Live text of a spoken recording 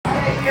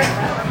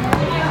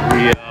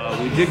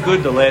did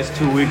good the last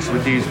 2 weeks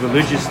with these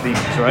religious themes,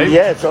 right?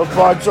 Yeah, so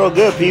far so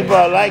good. People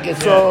are liking it.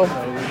 So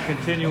we're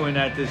continuing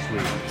that this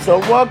week. So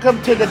welcome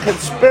to the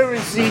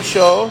Conspiracy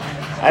Show.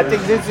 I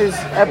think this is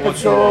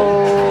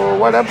episode...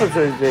 What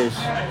episode is this?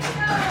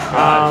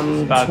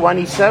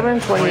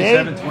 27,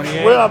 28?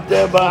 28. We're up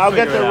there, but I'll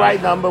get the figure it right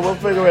out. number. We'll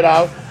figure it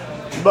out.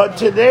 But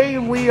today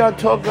we are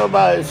talking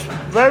about a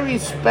very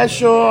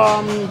special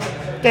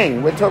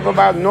thing. We're talking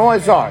about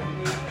Noah's Ark.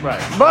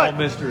 Right. But- the whole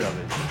mystery of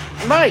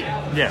it. Right.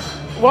 Yeah.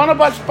 One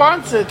of our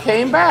sponsors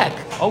came back.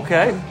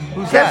 Okay.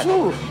 Who's Guess that?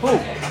 who?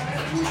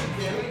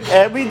 Who?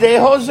 Everyday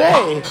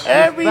Jose.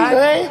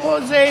 Everyday back?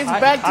 Jose is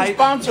back to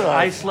sponsor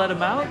us. I let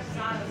him out?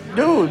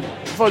 Dude,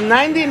 for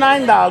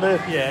 $99,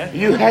 Yeah.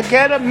 you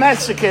get a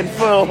Mexican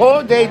for a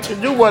whole day to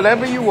do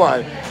whatever you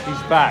want.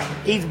 He's back.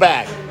 He's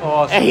back.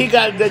 Awesome. And he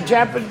got the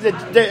Japanese,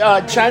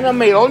 China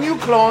made all new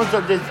clones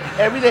of this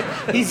everything.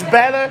 He's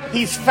better.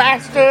 He's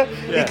faster.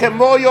 Yeah. He can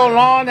mow your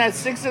lawn at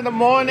 6 in the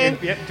morning.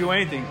 Yeah, do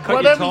anything. Cut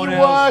Whatever your you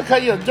toenails. want,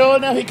 cut your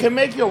toenail. He can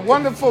make you a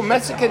wonderful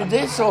Mexican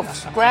dish or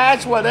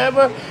scratch,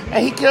 whatever.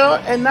 And he can.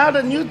 And now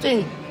the new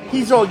thing,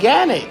 he's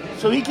organic,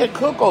 so he can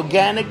cook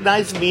organic,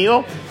 nice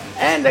meal.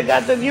 And they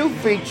got the new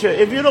feature.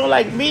 If you don't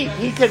like meat,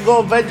 he can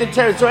go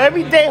vegetarian. So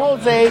every day,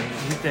 Jose,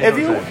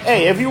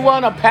 if you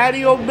want a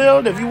patio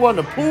build, if you want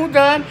a pool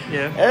done,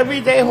 Yeah.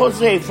 every day,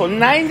 Jose, for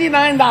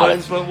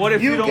 $99. But what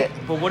if you don't? get,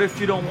 But what if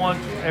you don't want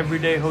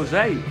everyday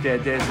Jose?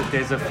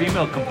 There's a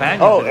female companion.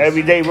 Oh, to this.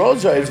 Everyday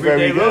Rosa is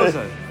very Everyday good.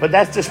 Rosa. But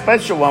that's the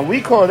special one.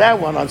 We call that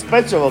one on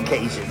special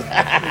occasion.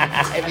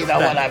 If you know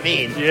what I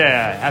mean.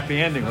 Yeah, happy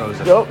ending,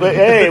 Rosa. No, but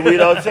hey, we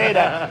don't say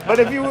that. But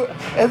if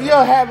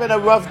you're having a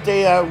rough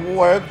day at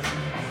work,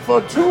 for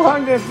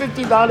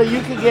 $250 you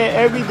can get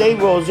Everyday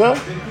Rosa.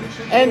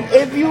 And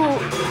if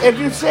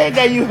you say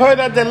that you heard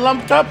of the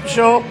Lumped Up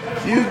Show,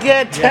 you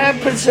get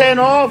 10%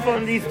 off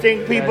on these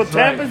things, people. That's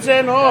right.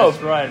 10% off.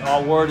 That's right.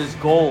 Our word is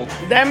gold.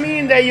 That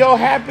means that your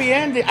happy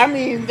ending. I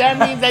mean, that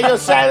means that your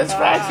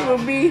satisfaction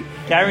will be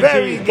Guaranteed.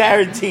 very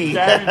guaranteed.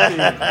 Guaranteed.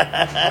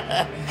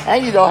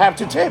 And you don't have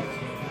to tip,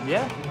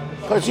 Yeah.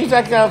 because she's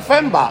like a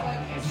fembot.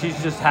 She's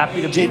just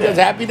happy to be She's there. just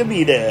happy to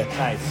be there.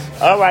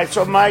 Nice. All right,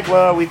 so Mike, what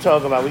are we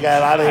talking about? We got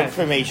a lot of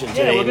information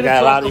today. we're We gonna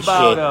got a lot talk of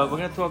about shit. we're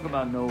gonna talk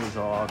about Noah's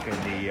Ark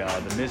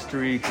and the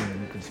mystery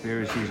and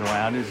conspiracies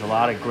around it. There's a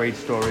lot of great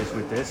stories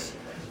with this.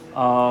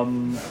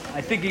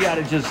 I think you got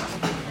to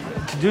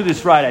to do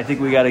this right. I think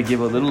we got to give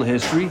a little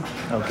history.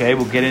 Okay,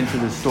 we'll get into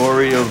the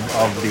story of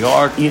the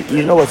Ark.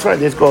 You know what's right?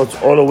 This goes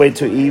all the way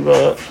to Eve,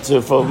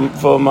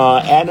 from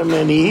Adam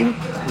and Eve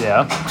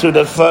Yeah, to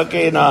the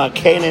fucking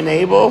Cain and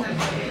Abel,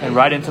 and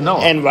right into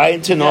Noah. and right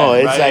into Noah.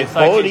 Yeah, It's right.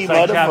 like holy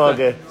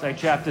motherfucker. It's like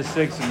chapter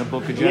 6 in the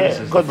book of Yeah,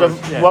 Genesis.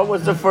 because what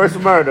was the first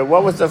murder?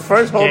 What was the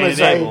first Cain and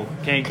homicide? Abel.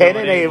 Cain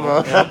and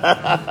Abel.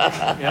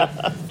 Yeah,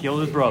 killed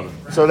his brother.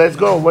 So let's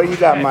go. What you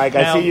got, Okay, Mike?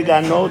 now- I see you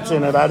got notes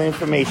and a lot of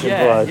information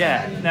for us.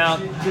 Yeah. Now,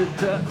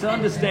 to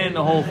understand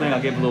the whole thing,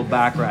 I'll give a little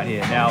background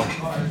here. Now,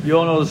 you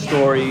all know the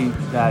story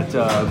that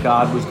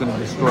God was going to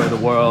destroy the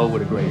world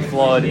with a great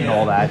flood and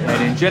all that.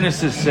 And in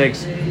Genesis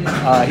 6,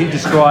 he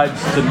describes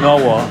to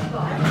Noah,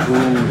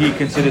 who he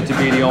considered to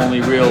be the only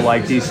real,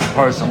 decent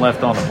person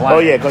left on the planet. Oh,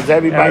 yeah, because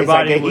everybody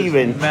was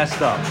even.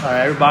 messed up.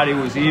 Everybody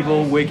was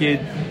evil, wicked,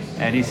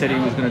 and he said he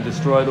was going to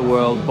destroy the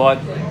world. But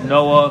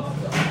Noah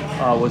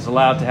was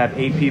allowed to have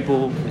 8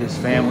 people, his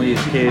family,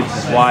 his kids,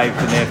 his wife,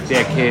 and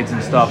their kids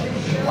and stuff.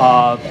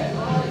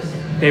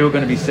 They were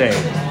going to be saved.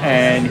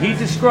 And he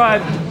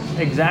described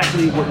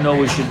exactly what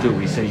Noah should do.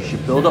 He said you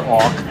should build an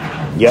ark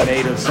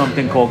made of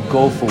something called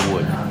gopher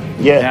wood.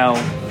 Yeah. Now,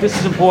 this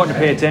is important to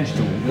pay attention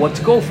to. What's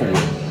gopher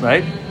wood,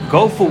 right?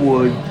 Gopher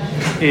wood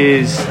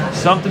is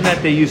something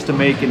that they used to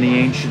make in the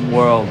ancient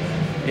world.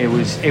 It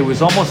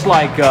was almost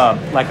like a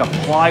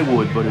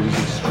plywood, but it was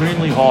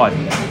extremely hard.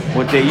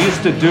 What they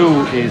used to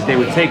do is they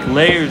would take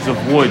layers of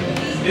wood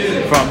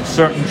from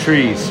certain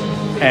trees,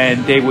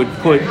 and they would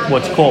put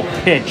what's called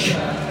pitch,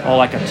 or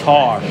like a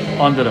tar,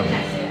 under them.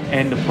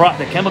 And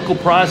the chemical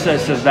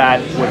process of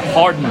that would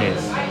harden it.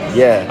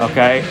 Yeah.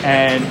 Okay,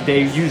 and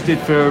they used it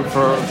for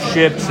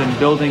ships and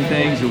building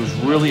things. It was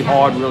really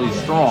hard, really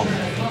strong.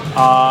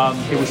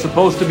 It was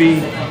supposed to be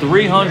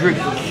 300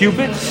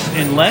 cubits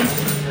in length,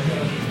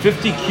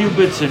 50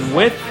 cubits in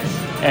width,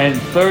 and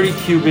 30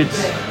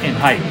 cubits in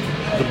height,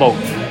 the boat.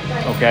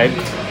 Okay,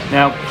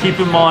 now keep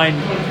in mind,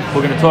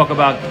 we're going to talk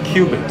about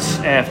cubits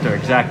after,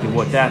 exactly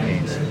what that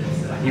means.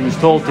 He was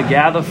told to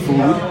gather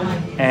food,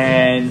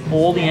 and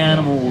all the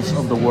animals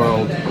of the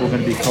world were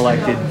going to be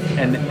collected.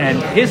 And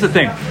here's the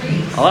thing.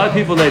 A lot of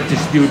people that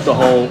dispute the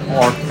whole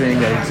ark thing,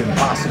 that it's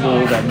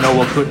impossible, that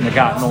Noah couldn't have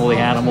gotten all the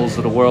animals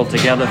of the world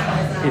together.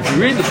 If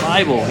you read the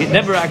Bible, it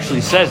never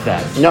actually says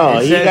that. No,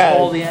 it he says got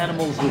all the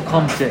animals will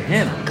come to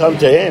him. Come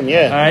to him,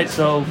 yeah. All right,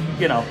 so,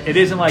 it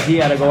isn't like he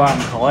had to go out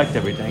and collect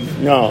everything.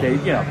 No.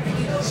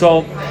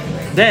 So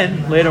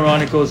then later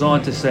on it goes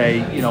on to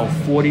say,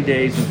 40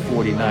 days and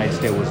 40 nights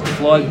there was a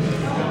flood.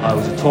 It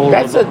was a total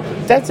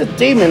That's a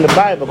theme in the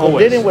Bible.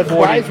 Always. Didn't with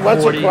 40, Christ,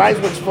 once 40.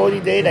 Christ was 40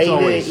 days that he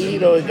Always. didn't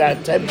eat or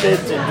got tempted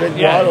to drink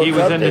Yeah, water or he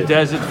was in the something.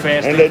 desert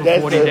fasting And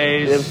for 40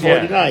 days.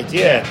 40 nights,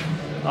 yeah.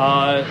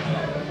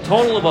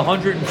 Total of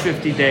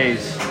 150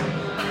 days.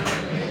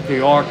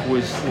 The ark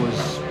was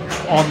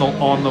on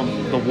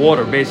the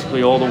water.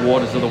 Basically, all the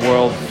waters of the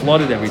world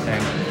flooded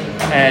everything,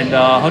 and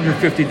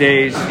 150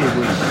 days it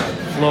was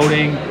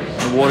floating.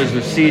 The waters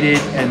receded,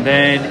 and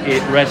then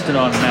it rested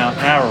on Mount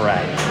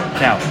Ararat.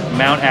 Now,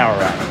 Mount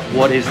Ararat,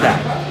 what is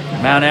that?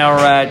 Mount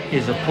Ararat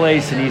is a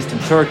place in eastern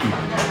Turkey,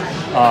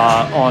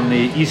 on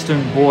the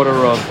eastern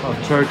border of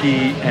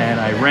Turkey and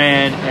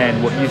Iran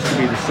and what used to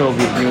be the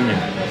Soviet Union.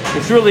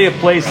 It's really a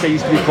place that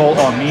used to be called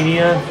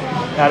Armenia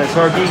out of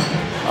Turkey.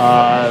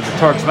 The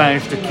Turks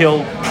managed to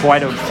kill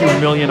quite a few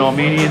million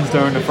Armenians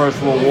during the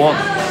First World War,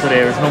 so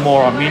there is no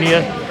more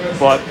Armenia.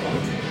 But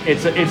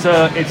it's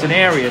an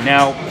area.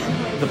 Now,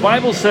 the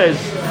Bible says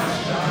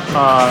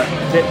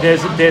that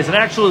there's an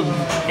actual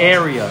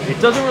area. It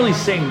doesn't really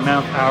say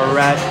Mount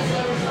Ararat.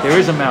 There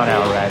is a Mount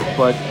Ararat,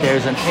 but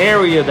there's an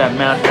area that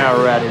Mount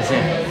Ararat is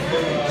in.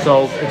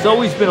 So it's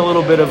always been a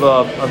little bit of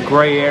a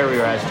gray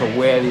area as to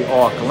where the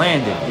ark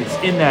landed. It's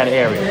in that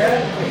area.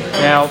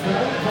 Now,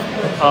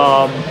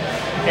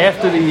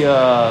 after the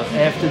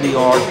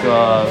ark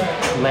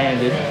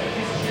landed,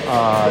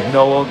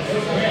 Noah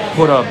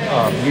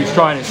he was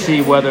trying to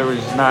see whether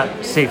it's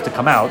not safe to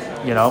come out,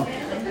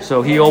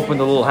 So he opened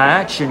a little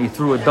hatch and he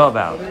threw a dove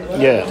out.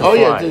 Yeah. Oh,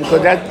 yeah,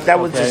 because that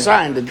was the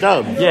sign, the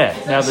dove. Yeah.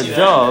 Now the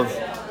dove,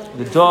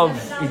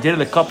 he did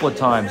it a couple of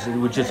times. It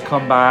would just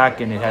come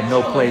back and it had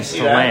no place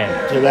to land.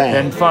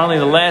 Then finally,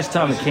 the last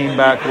time it came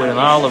back with an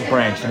olive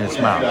branch in its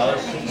mouth.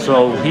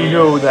 So he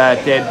knew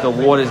that the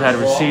waters had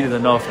receded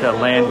enough that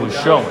land was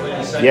showing.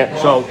 Yeah.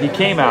 So he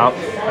came out,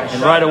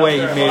 and right away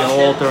he made an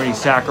altar and he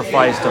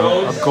sacrificed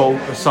a goat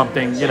or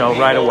something,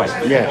 right away.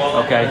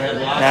 Yeah. Okay.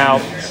 Now,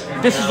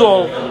 this is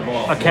all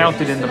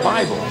accounted in the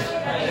Bible,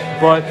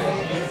 but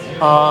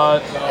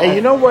and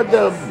you know what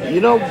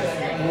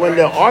when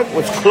the ark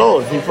was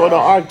closed, before the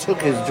ark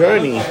took his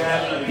journey,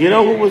 you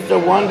know who was the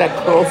one that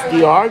closed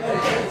the ark?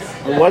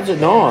 It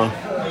wasn't Noah.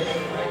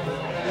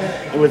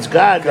 It was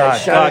God that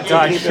shut it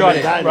to keep him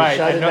in time. Right.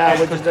 Shut it down,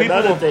 which is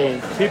another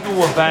thing. People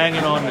were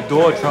banging on the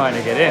door trying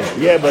to get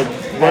in. Yeah, but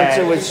once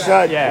it was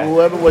shut,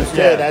 whoever was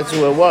there, that's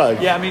who it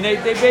was. Yeah, I mean,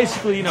 they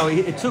basically,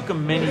 it took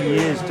them many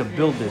years to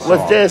build this.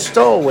 Was there a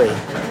stowaway?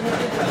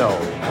 No.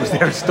 Was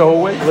there a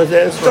stowaway? Was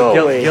there a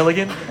stowaway?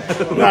 Gilligan?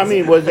 No, I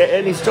mean, was there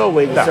any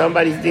stowaway? Did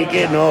somebody sneak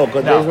in? No,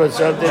 because this was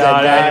something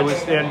that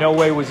God... no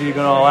way was he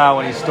going to allow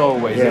any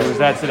stowaways. Yeah.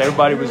 That's it.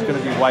 Everybody was going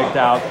to be wiped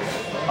out.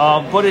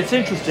 But it's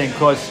interesting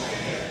because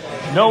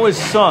Noah's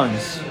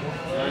sons,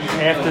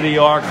 after the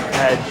ark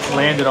had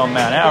landed on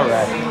Mount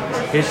Ararat,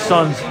 his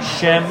sons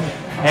Shem,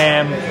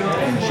 Ham,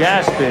 and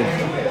Japheth,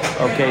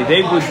 okay,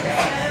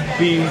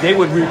 they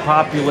would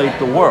repopulate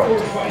the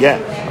world. Yeah.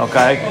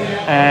 Okay?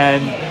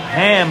 And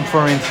Ham,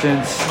 for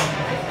instance,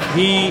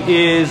 he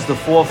is the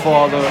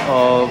forefather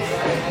of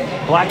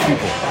black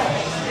people.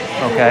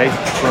 Okay?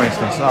 For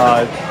instance,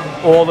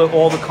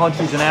 all the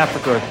countries in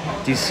Africa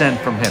descend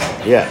from him.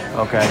 Yeah.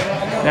 Okay?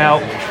 Now,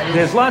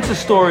 there's lots of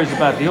stories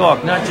about the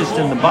ark, not just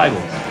in the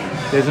Bible.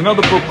 There's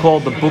another book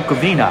called the Book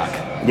of Enoch.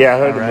 Yeah, I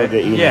heard the Book of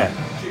Enoch.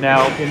 Yeah.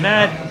 Now, in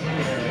that,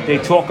 they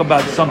talk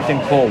about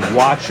something called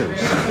watchers.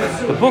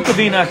 The Book of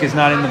Enoch is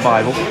not in the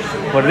Bible,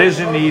 but it is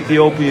in the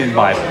Ethiopian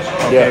Bible,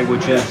 okay,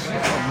 which is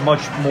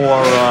much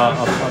more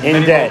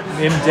in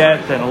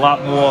depth and a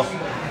lot more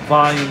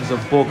volumes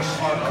of books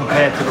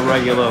compared to the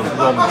regular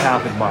Roman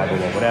Catholic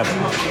Bible or whatever.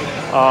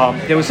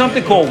 There was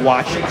something called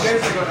watchers.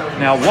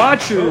 Now,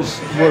 watchers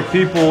were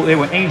people, they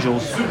were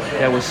angels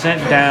that were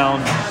sent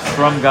down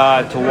from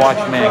God to watch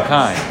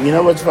mankind. You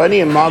know what's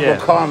funny? In Marvel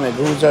Comic,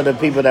 who's are the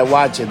people that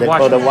watch it? They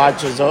call the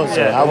watchers also.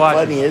 Yeah, How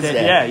funny is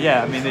that?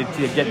 Yeah. I mean, they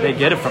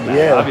get it from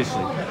that,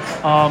 obviously.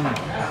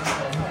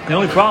 The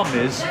only problem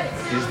is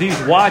these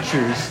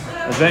watchers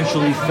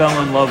eventually fell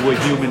in love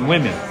with human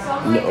women.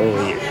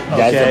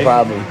 That's the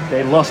problem.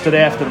 They lusted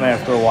after them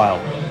after a while.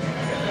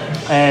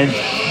 And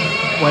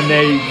when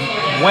they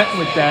went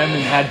with them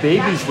and had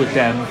babies with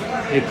them,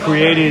 it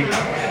created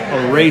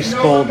a race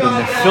called the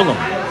Nephilim.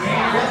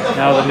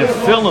 Now, the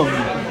Nephilim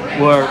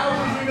were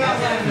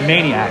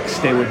maniacs.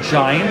 They were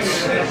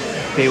giants.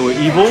 They were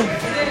evil.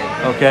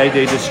 Okay,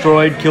 they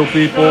destroyed, killed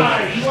people,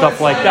 stuff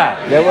like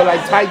that. They were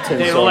like titans.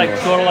 They were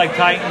sort of like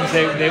titans.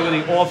 They were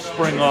the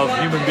offspring of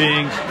human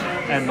beings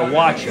and the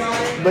watchers.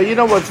 But you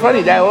know what's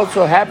funny? That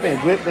also happened in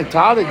Greek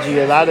mythology.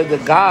 A lot of the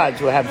gods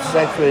would have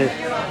sex with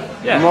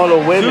mortal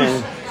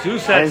women.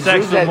 Zeus had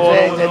sex with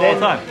mortal women all the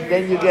time.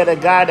 Then you get a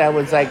guy that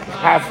was like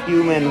half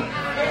human,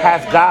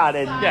 half god,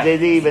 and they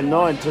didn't even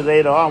know until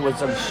later on when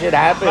some shit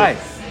happened. Right.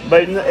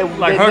 But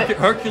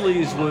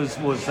Hercules was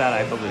that,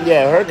 I believe.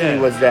 Yeah, Hercules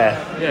was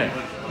that. Yeah.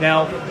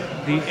 Now,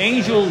 the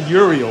angel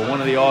Uriel,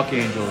 one of the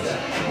archangels,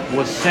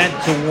 was sent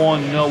to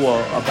warn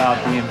Noah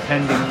about the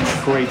impending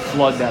great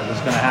flood that was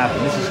going to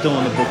happen. This is still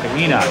in the Book of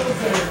Enoch.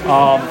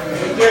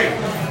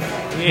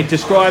 it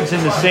describes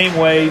in the same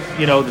way,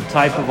 the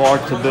type of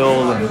ark to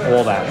build and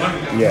all that.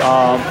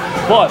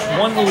 Yeah. But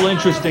one little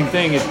interesting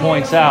thing it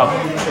points out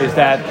is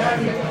that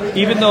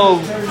even though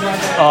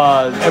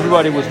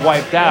everybody was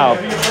wiped out,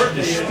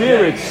 the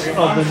spirits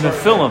of the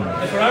Nephilim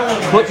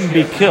couldn't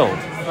be killed.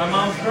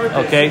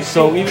 Okay,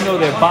 so even though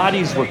their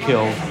bodies were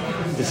killed,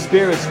 the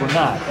spirits were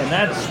not, and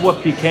that's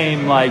what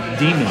became like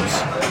demons.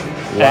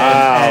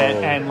 Wow.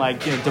 And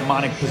like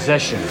demonic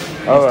possession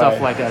and All stuff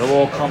right. like that. It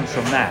all comes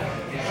from that.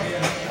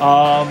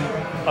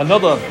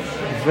 Another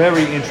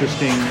very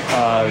interesting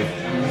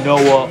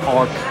Noah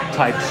Ark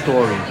type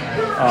story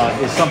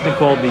is something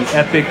called the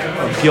Epic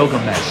of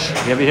Gilgamesh.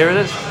 You ever hear of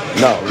this?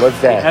 No, what's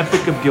The that?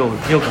 Epic of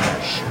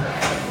Gilgamesh.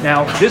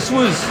 Now, this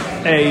was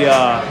a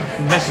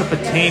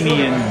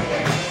Mesopotamian,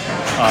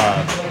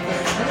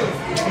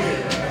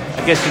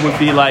 I guess it would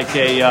be like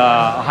a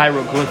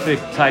hieroglyphic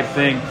type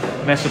thing.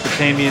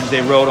 Mesopotamians,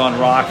 they wrote on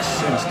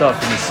rocks and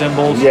stuff and the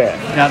symbols. Yeah.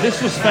 Now,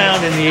 this was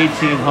found in the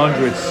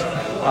 1800s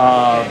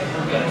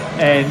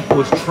and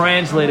was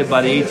translated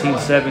by the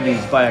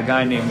 1870s by a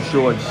guy named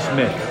George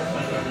Smith.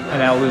 And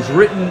now it was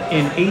written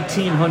in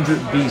 1800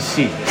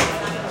 BC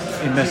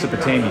in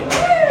Mesopotamia.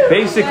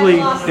 Basically,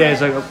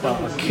 there's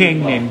a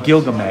king named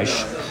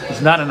Gilgamesh.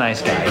 He's not a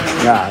nice guy.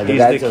 Nah, He's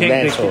that's the a king,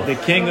 mental. the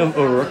king of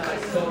Uruk.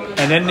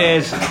 And then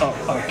there's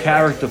a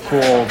character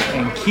called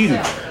Enkidu.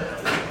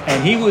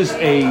 And he was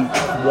a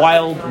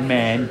wild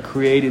man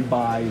created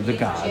by the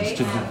gods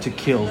to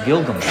kill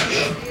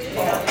Gilgamesh.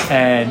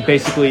 And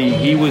basically,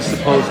 he was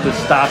supposed to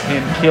stop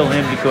him, kill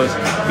him, because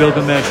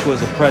Gilgamesh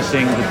was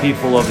oppressing the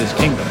people of his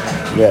kingdom.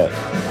 Yeah.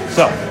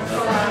 So,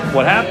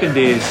 what happened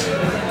is,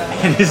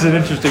 and this is an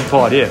interesting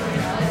part here,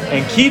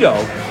 Enkidu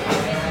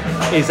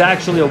is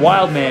actually a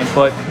wild man,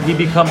 but he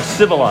becomes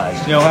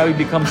civilized. You know how he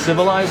becomes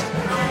civilized?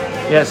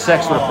 He has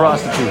sex with a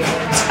prostitute.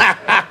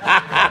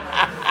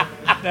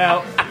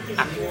 Now,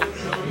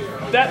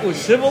 that would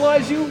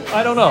civilize you?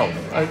 I don't know.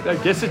 I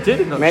guess it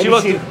did. Maybe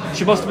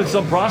She must have been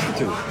some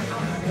prostitute.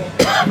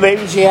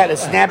 Maybe she had a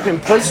snapping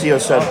pussy or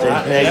something.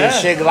 And Yeah. your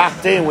shit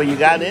locked in when you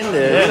got in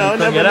there. Yeah, you know, you couldn't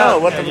never get know.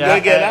 out. What the And you good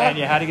had- get out? and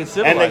you had to get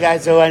civilized. And the guy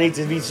said, oh, I need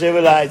to be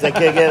civilized. I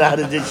can't get out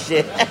of this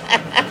shit.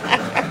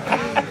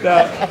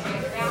 Now,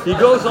 he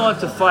goes on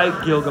to fight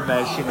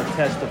Gilgamesh in a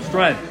test of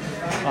strength.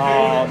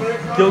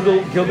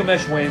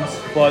 Gilgamesh wins,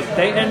 but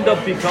they end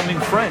up becoming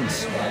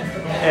friends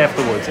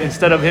afterwards.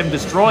 Instead of him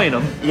destroying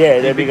them, Yeah,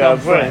 they become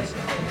friends.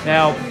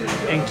 Now,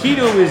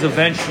 Enkidu is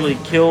eventually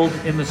killed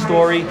in the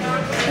story,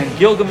 and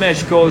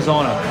Gilgamesh goes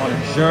on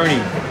a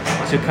journey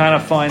to kind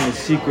of find the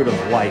secret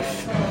of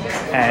life.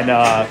 And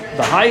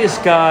the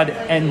highest god,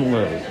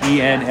 Enlil,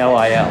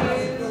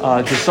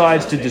 Enlil,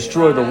 decides to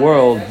destroy the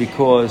world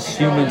because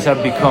humans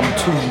have become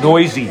too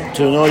noisy.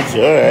 Too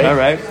noisy, all right. All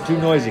right, too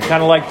noisy.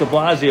 Kind of like de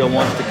Blasio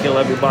wants to kill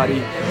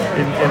everybody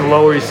in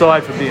Lower East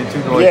Side for being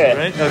too noisy, Yeah.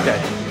 right? Okay.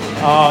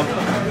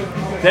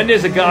 Then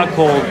there's a god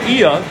called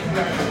Ea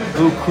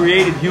who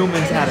created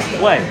humans out of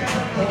clay.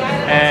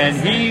 And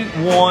he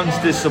warns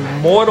this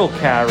immortal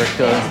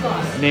character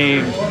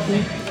named,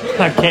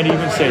 I can't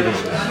even say this,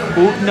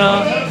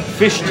 Utna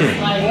Fishtin,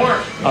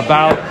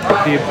 about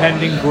the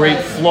impending great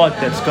flood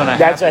that's going to happen.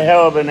 That's a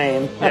hell of a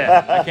name.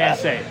 Yeah, I can't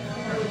say it.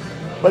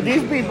 But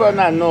these people are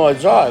not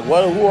Noah's Ark. Who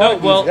are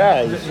these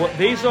guys?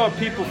 These are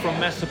people from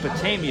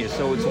Mesopotamia,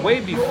 so it's way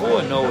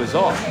before Noah's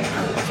Ark.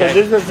 So Okay?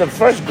 this was the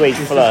first great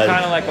This flood. is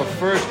kind of like a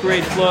first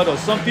great flood, or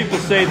some people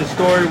say the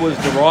story was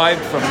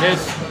derived from this.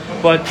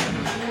 But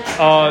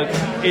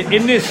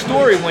in this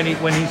story, when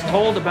he's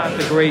told about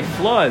the great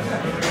flood,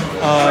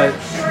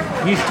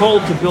 he's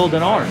told to build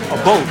an ark, a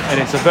boat,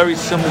 and it's a very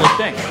similar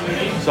thing.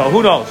 So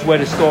who knows where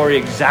the story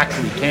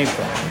exactly came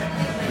from?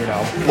 You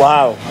know,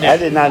 Wow, Yeah. I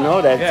did not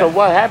know that. Yeah. So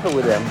what happened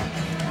with them?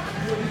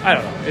 I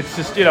don't know. It's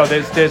just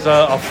there's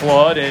a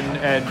flood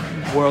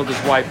and world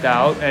is wiped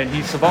out, and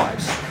he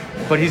survives.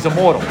 But he's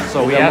immortal,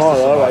 so he has to All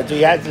survive. right, so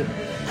he had to.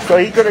 So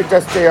he could have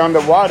just stayed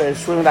underwater and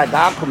swim like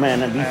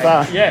Aquaman and be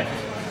fine. Yeah.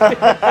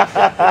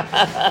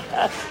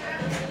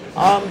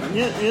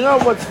 You know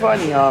what's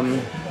funny?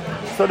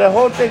 So the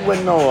whole thing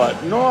with Noah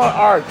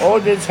Ark, all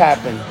this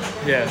happened.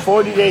 Yeah.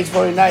 40 days,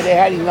 40 nights, they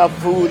had enough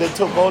food. They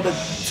took all the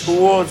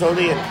tools, all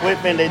the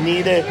equipment they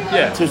needed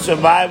Yeah. to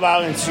survive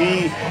out and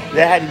sea.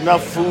 They had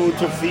enough food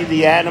to feed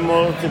the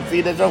animals, to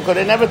feed themselves. Because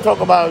they never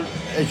talk about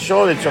a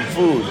shortage of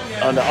food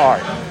on the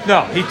Ark.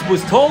 No, he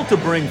was told to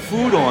bring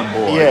food on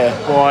board. Yeah.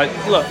 But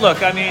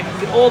look. I mean,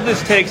 all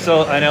this takes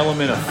an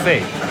element of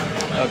faith,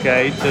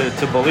 okay,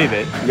 to believe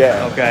it.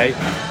 Yeah. Okay.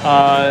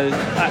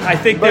 I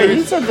think But there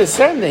is. he's a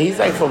descendant. He's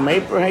like from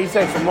Abraham. He's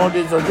like from all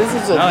this. So this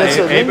is a, No, this is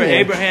a lineage.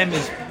 Abraham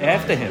is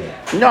after him.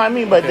 No, I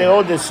mean, but they're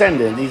all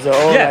descendants. These are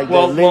all Yeah. like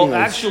Well, the lineage.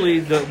 actually,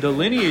 the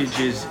lineage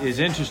is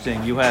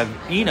interesting. You have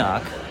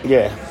Enoch,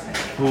 Yeah,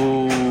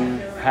 who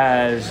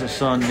has a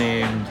son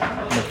named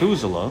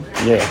Methuselah.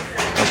 yeah.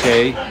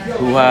 Okay,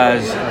 who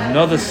has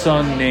another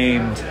son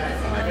named,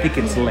 I think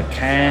it's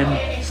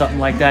Lacan, something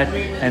like that,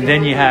 and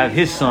then you have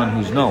his son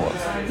who's Noah.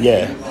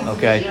 Yeah.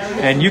 Okay,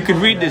 and you can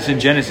read this in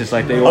Genesis,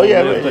 like they all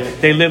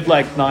they lived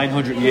like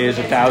 900 years,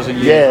 1,000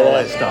 years, all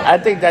that stuff. I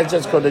think that's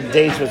just because the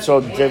dates were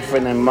so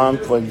different in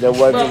month when there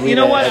wasn't. Well, you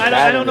know what?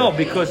 I don't know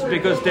because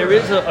there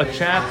is a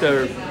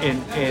chapter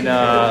in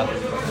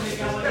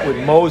with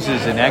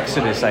Moses in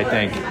Exodus, I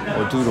think,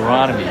 or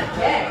Deuteronomy,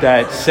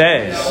 that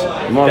says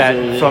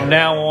that from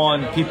now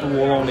on people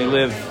will only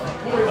live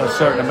a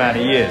certain amount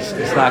of years.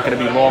 It's not going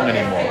to be long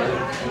anymore.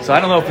 So I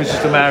don't know if it's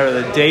just a matter of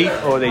the date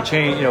or they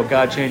change.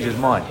 God changed his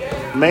mind.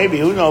 Maybe,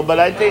 who knows? But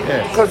I think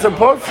because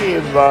supposedly,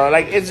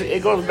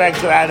 it goes back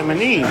to Adam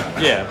and Eve.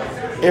 Yeah.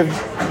 If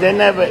they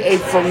never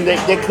ate from,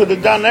 they could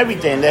have done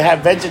everything. They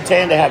have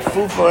vegetarian, they have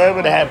food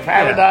forever, they have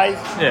paradise.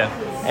 Yeah.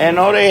 And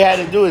all they had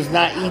to do is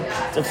not eat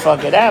the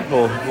fucking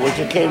apple, which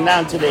it came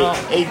down to they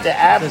ate the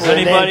apple. Does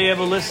anybody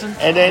ever listen?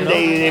 And then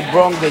they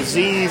brought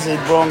disease, they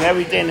brought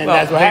everything, and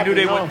that's what happened.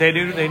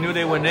 They knew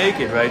they were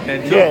naked, right?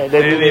 Then too. Yeah,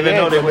 they didn't even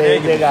know they were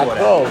naked. They got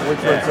clothes,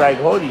 which was like,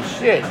 holy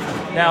shit.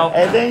 Now,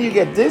 and then you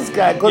get this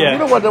guy, because you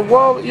know what the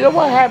world, you know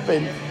what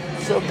happened?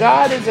 So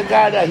God is a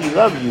God that He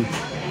loves you,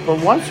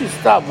 but once you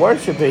stop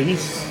worshiping,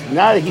 He's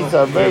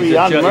a very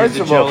unmerciful. He's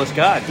a jealous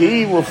God.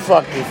 He will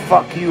fucking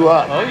fuck you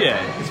up. Oh yeah,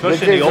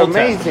 especially in the Old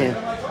Testament.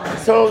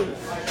 So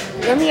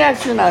let me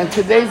ask you now, in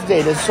today's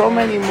day, there's so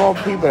many more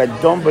people that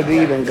don't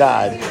believe in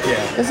God.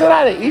 Yeah. There's a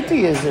lot of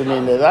atheism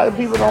in there. A lot of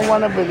people don't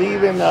want to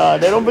believe in,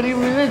 they don't believe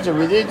in religion.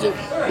 Religion,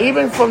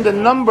 even from the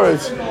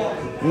numbers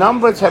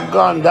have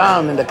gone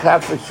down in the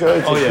Catholic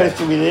Church and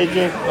Christian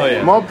religion. Oh,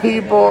 yeah. More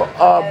people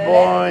are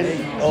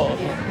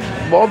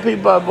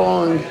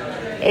born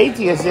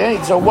atheists.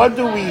 So what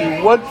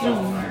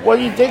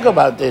do you think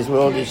about this with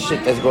all this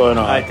shit that's going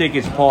on? I think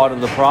it's part of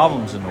the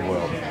problems in the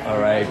world, all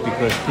right?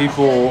 Because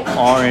people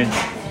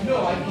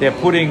they're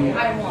putting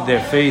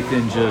their faith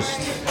in just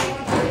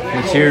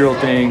material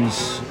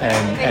things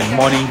and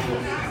money.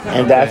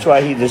 And that's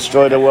why He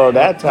destroyed the world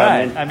that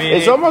time. Right. I mean,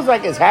 it's almost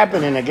like it's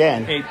happening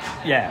again.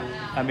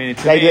 I mean,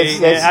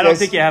 I don't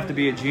think you have to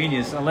be a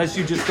genius unless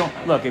you just don't.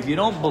 Look, if you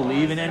don't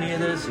believe in any of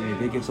this and you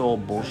think it's all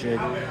bullshit,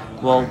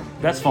 well,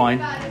 that's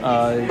fine.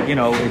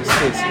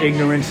 It's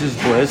ignorance is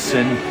bliss,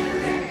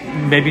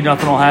 and maybe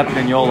nothing will happen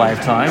in your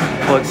lifetime,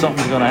 but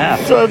something's going to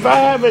happen. So if I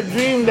have a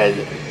dream that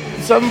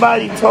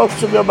somebody talks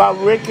to me about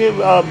Ricky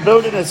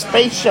building a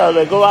space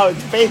shuttle to go out in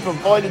space for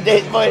 40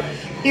 days, boy,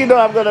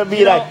 I'm going to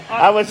be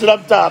I was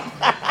slumped up.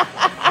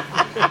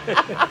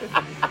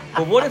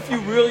 But what if you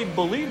really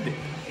believed it?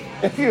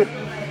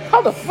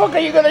 How the fuck are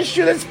you going to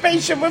shoot a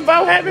spaceship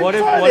without having fun?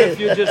 What if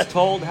you just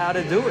told how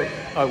to do it?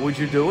 Would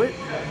you do it?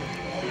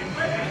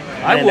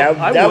 I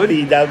would.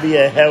 That'd be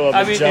a hell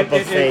of a jump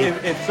of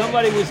faith. If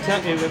somebody was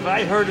telling, if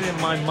I heard it in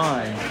my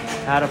mind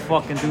how to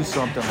fucking do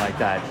something like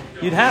that,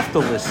 you'd have to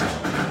listen.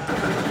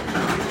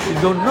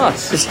 You'd go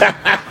nuts. Think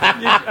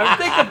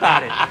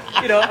about it.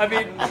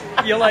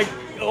 You're like,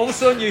 all of a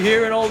sudden you're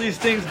hearing all these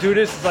things do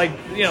this. It's like,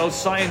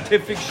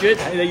 scientific shit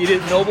that you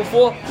didn't know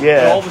before. Yeah.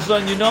 And all of a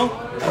sudden you know.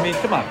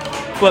 Come on.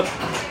 But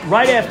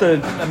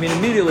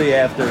immediately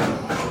after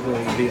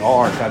the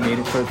Ark,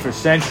 for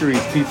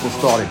centuries people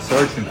started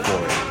searching for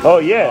it. Oh,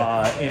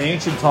 yeah. In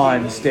ancient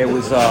times, there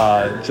was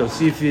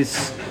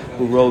Josephus,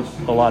 who wrote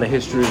a lot of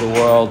history of the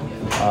world.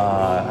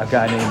 A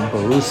guy named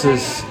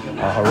Berosus,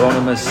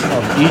 Hieronymus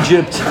of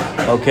Egypt.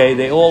 Okay,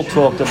 they all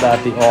talked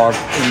about the Ark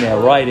in their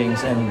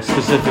writings, and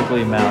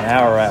specifically Mount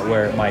Ararat,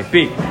 where it might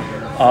be.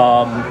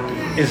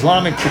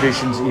 Islamic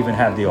traditions even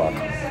have the Ark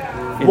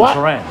in the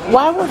Quran.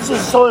 Why was it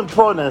so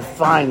important to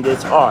find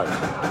this Ark?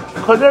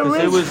 Because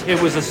it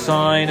was a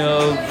sign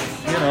of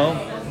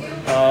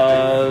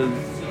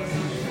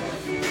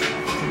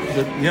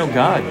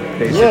God,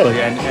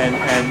 basically,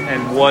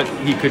 and what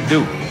He could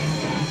do.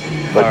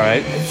 But, all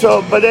right.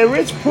 So, but there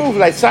is proof,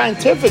 like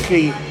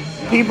scientifically,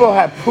 people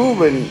have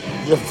proven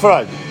the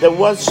flood. There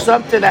was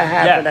something that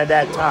happened at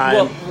that time.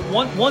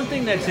 Well, one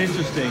thing that's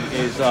interesting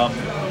is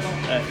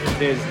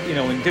there's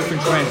in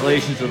different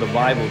translations of the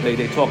Bible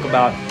they talk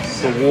about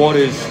the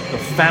waters, the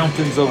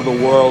fountains of the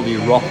world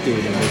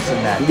erupted and this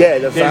and that. Yeah,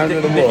 the fountain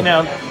of the world.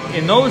 Now,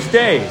 in those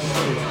days,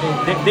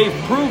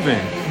 they've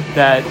proven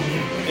that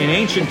in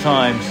ancient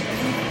times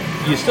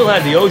you still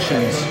had the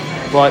oceans,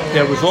 but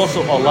there was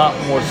also a lot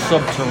more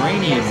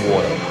subterranean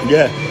water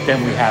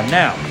than we have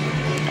now.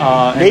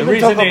 They even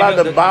talk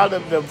about the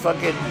bottom, the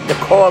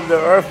core of the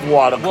earth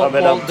water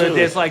coming up too.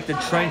 There's like the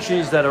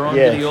trenches that are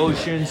under the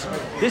oceans.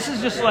 This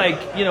is just like,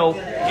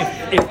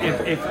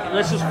 if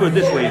let's just put it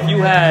this way: if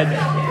you had,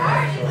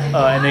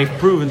 and they've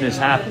proven this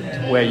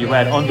happened, where you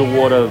had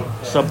underwater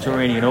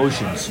subterranean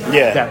oceans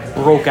that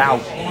broke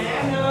out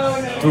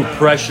through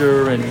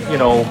pressure and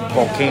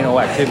volcano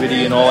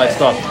activity and all that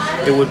stuff,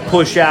 it would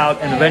push out,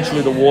 and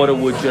eventually the water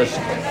would just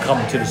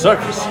come to the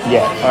surface.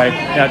 Yeah. All right.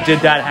 Now, did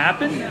that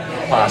happen?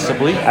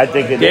 Possibly. I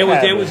think it there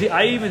was.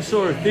 I even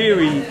saw a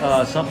theory,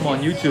 something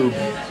on YouTube,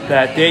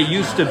 that there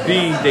used to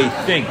be, they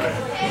think,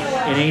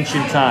 in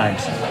ancient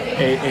times,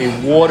 a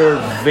water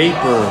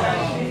vapor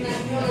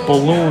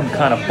balloon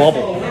kind of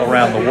bubble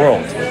around the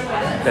world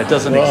that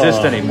doesn't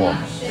exist anymore.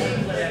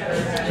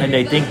 And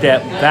they think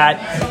that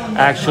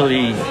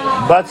actually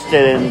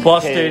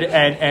busted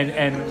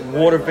and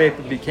water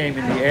vapor became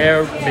in the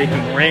air,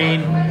 making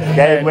rain.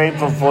 That rain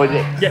for 40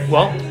 days. Yeah,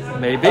 well,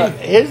 maybe.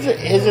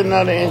 Here's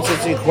another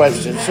interesting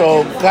question.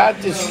 So God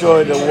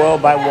destroyed the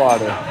world by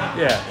water.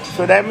 Yeah.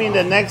 So that means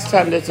the next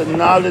time there's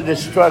another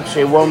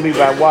destruction, it won't be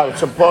by water.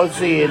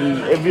 Supposedly,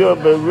 if you're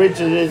a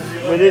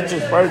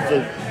religious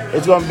person,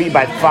 it's going to be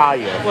by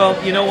fire.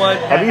 Well, you know what?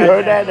 Have you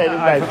heard that? That it's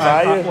by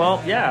fire?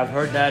 Well, yeah, I've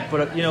heard that.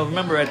 But,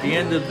 remember at the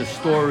end of the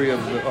story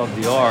of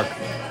the ark,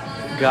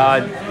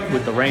 God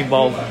with the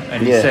rainbow,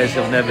 and he says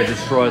he'll never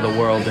destroy the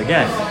world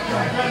again.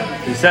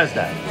 He says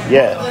that.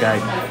 Yeah. Okay.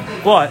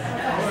 But,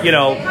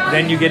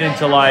 then you get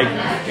into like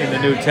in the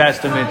New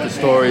Testament, the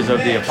stories of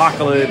the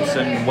apocalypse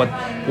and what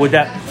would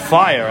that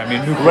fire? I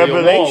mean,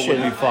 nuclear war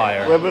would be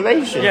fire.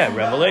 Revelation. Yeah,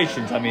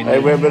 Revelations. I mean,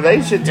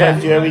 Revelation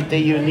tells you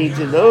everything you need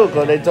to know.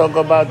 Because they talk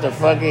about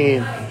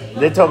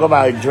they talk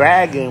about a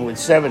dragon with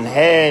 7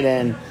 heads,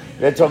 and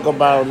they talk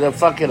about the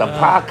fucking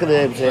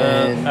apocalypse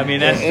and I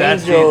mean, that's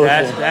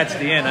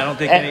the end. I don't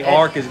think any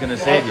ark is going to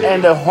save you.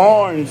 And the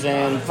horns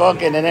and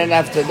fucking, and then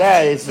after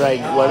that, it's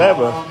like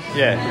whatever.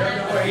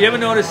 Yeah. You ever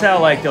notice how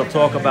like they'll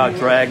talk about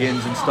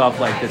dragons and stuff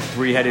like the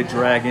 3-headed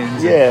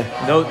dragons? Yeah.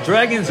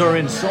 Dragons are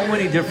in so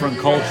many different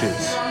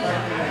cultures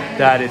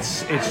that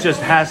it's just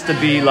has to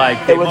be like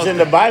it was in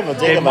the Bible.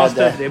 Think about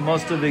that. They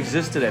must have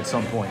existed at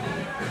some point.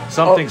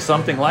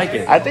 Something like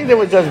it. I think they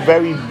were just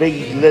very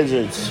big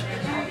lizards.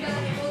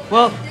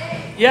 Well,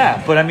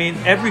 yeah, but I mean,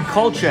 every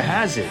culture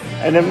has it.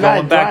 And if going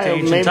not back to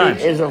ancient times.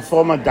 Maybe it's a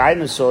former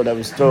dinosaur that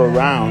was still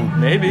around.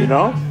 Maybe.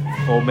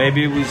 Or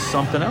maybe it was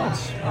something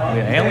else.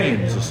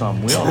 Aliens or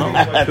something. We don't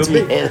know. Could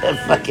be.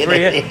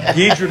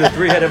 Ghidra, the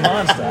 3-headed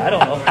monster. I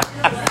don't know.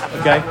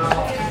 Okay.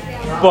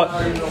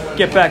 But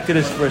get back to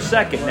this for a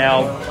second.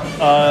 Now,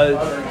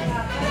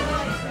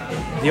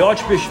 the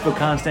Archbishop of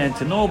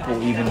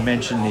Constantinople even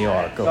mentioned the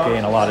Ark,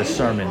 in a lot of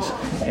sermons.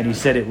 And he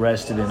said it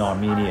rested in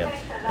Armenia.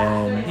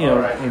 And,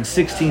 in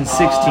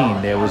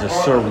 1616, there was a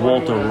Sir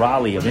Walter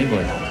Raleigh of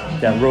England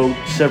that wrote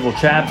several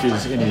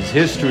chapters in his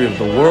History of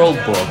the World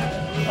book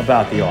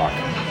about the Ark.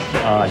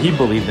 He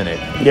believed in it.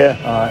 Yeah.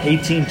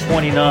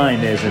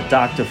 1829, there's a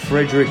Dr.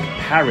 Frederick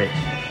Parrott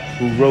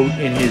who wrote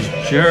in his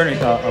journey,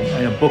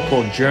 in a book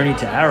called Journey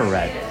to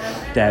Ararat,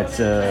 that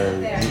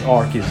the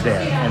Ark is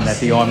there and that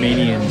the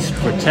Armenians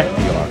protect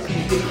the Ark.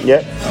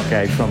 Yep.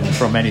 Okay,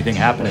 from anything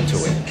happening to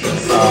it.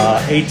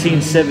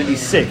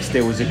 1876,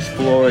 there was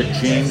explorer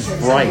James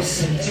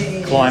Bryce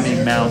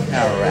climbing Mount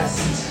Ararat.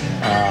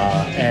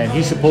 And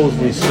he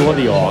supposedly saw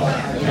the Ark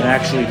and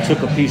actually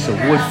took a piece of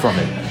wood from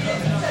it.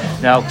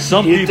 Now,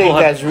 some people think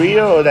that's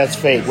real or that's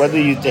fake? What do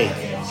you think?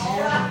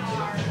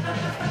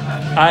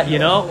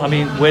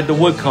 Where'd the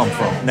wood come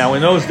from? Now,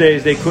 in those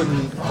days, they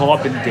couldn't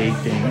carbon date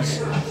things.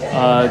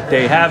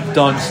 They have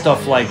done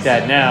stuff like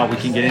that now. We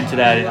can get into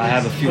that. I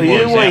have a few more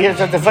examples. Here's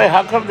something funny.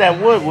 How come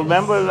that wood?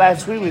 Remember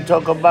last week we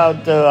talked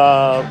about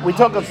we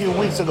talked a few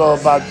weeks ago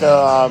about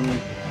the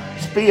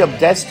Spear of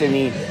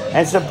Destiny,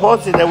 and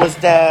supposedly there was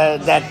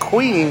that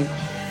queen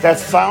that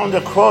found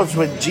the cross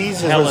with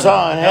Jesus was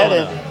on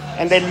Helen,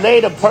 and they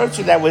laid a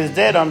person that was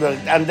dead on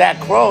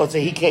that cross,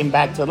 and he came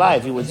back to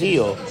life. He was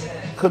healed.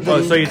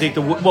 So you think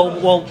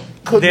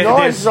could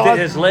Noah's Ark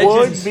wood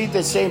legends be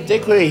the same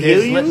thing? Could it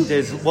heal you?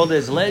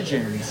 There's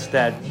legends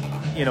that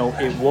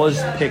it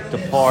was picked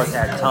apart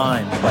at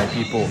times by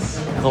people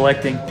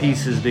collecting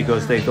pieces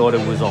because they thought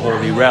it was a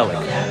holy relic.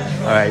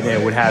 All right,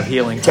 they would have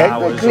healing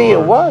powers. Technically,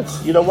 it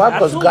was. You know why?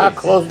 Because God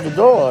closed the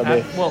door.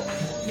 It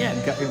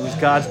was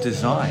God's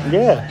design.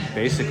 Yeah.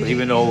 Basically,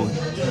 even though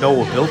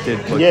Noah built it,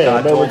 but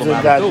God told him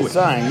how to do it.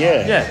 Design.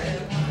 Yeah.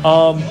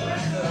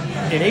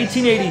 In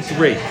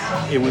 1883,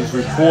 it was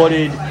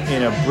reported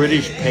in a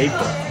British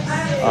paper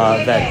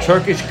that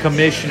Turkish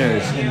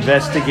commissioners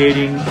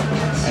investigating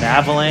an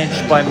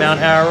avalanche by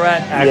Mount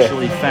Ararat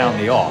actually found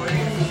the Ark.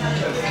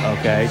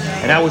 Okay,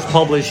 and that was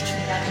published,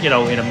 in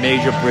a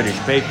major British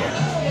paper.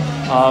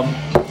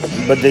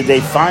 But did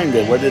they find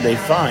it? What did they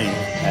find,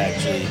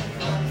 actually?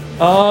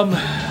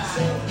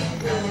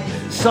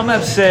 Some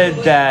have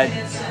said that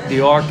the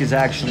Ark is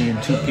actually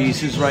in 2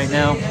 pieces right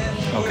now.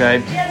 Okay,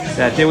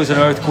 that there was an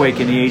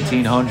earthquake in the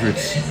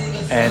 1800s,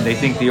 and they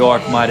think the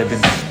Ark might have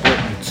been split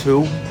in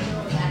 2.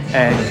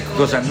 And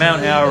because at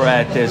Mount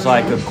Ararat, there's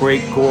like a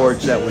great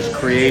gorge that was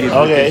created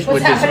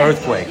with this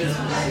earthquake,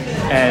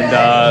 and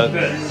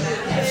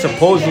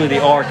supposedly the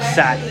Ark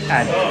sat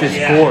at this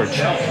gorge,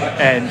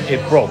 and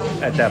it broke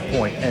at that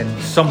point, and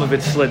some of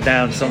it slid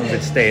down, some of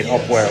it stayed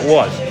up where it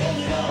was.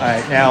 All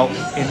right, now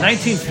in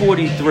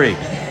 1943.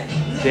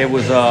 There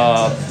was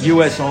a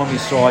U.S. Army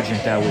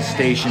sergeant that was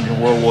stationed in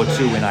World War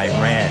II in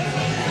Iran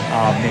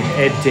named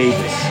Ed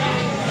Davis.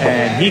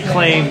 And he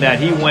claimed that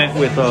he went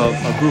with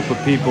a group of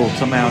people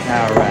to Mount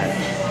Ararat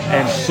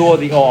and saw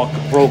the Ark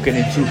broken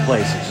in 2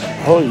 places.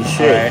 Holy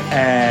shit. Right?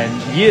 And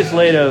years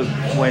later,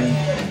 when,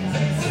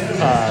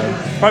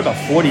 probably about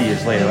 40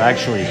 years later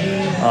actually,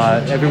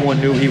 everyone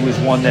knew he was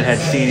one that had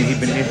seen it. He'd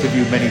been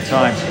interviewed many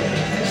times.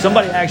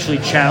 Somebody actually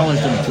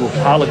challenged him to a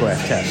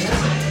polygraph test.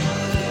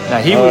 Now,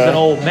 he was an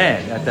old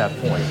man at that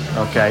point,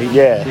 okay?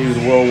 Yeah. He was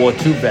a World War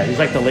II vet. He was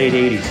like the late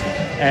 80s.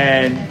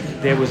 And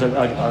there was a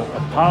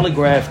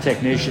polygraph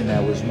technician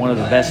that was one of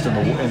the best in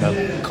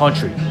the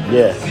country.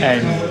 Yeah.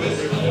 And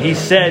he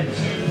said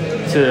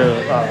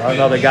to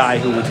another guy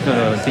who was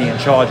going to be in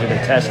charge of the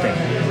testing,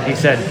 he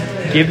said,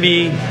 give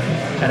me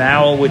an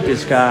hour with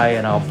this guy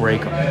and I'll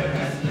break him.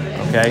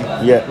 Okay?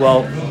 Yeah.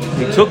 Well,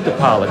 he took the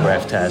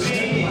polygraph test,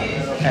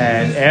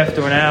 and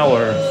after an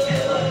hour,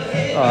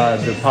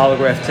 the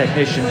polygraph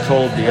technician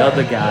told the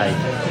other guy,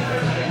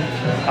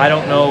 I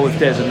don't know if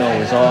there's a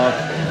Noah's Ark.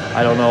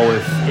 I don't know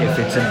if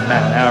it's in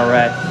Mount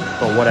Ararat,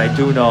 but what I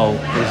do know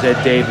is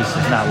Ed Davis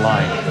is not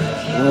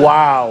lying.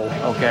 Wow.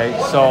 Okay?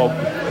 So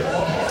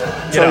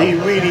he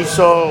really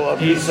saw a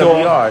piece of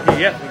the art.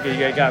 Yeah,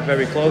 he got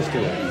very close to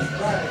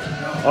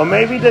it. Or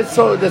maybe they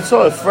saw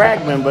a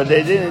fragment, but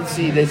they didn't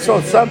see. They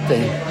saw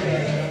something.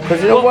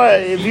 Because you know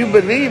what? If you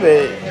believe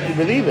it, you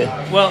believe it.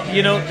 Well,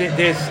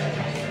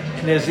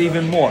 there's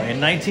even more. In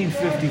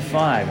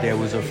 1955, there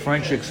was a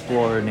French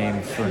explorer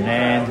named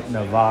Fernand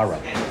Navarre.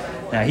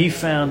 Now, he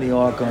found the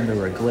Ark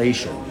under a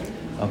glacier,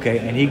 okay,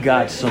 and he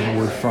got some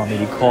wood from it.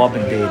 He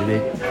carbon dated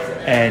it,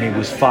 and it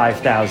was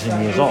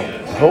 5,000 years old.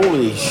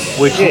 Holy shit!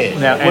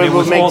 Which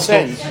would make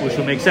sense.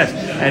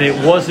 And it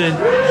wasn't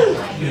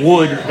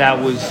wood that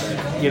was,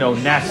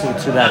 natural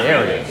to that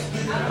area.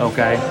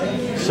 Okay,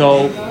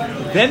 so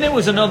then there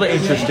was another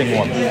interesting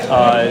one,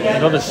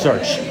 another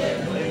search.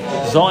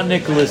 Tsar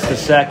Nicholas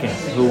II,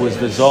 who was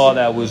the Tsar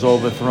that was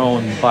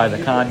overthrown by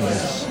the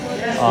communists,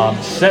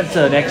 sent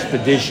an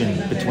expedition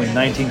between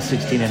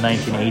 1916 and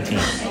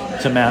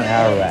 1918 to Mount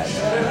Ararat.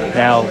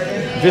 Now,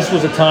 this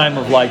was a time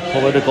of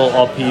political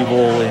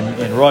upheaval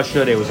in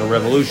Russia. There was a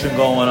revolution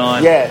going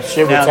on. Yeah,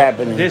 shit was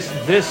happening. This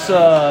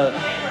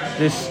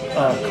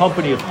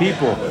company of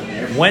people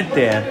went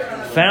there,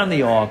 found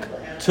the Ark,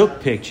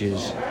 took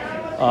pictures,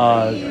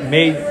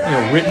 made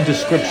written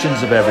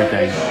descriptions of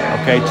everything.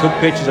 Okay, took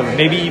pictures of it.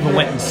 Maybe even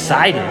went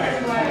inside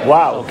it.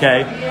 Wow.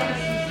 Okay.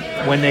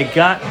 When they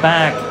got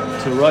back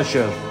to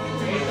Russia,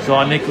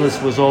 Tsar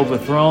Nicholas was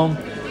overthrown.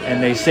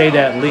 And they say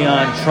that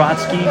Leon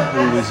Trotsky,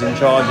 who was in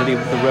charge of the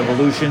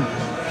revolution,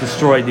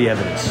 destroyed the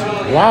evidence.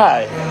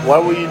 Why? Why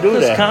would you do that?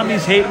 Because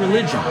commies hate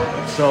religion.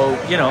 So,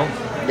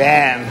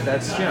 damn.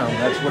 That's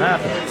what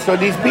happened. So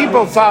these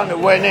people found it,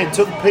 went in,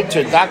 took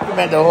pictures,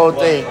 documented the whole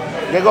thing.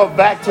 They go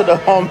back to the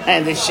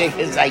homeland, the shit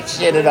is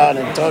shit it on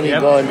and Tony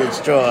go and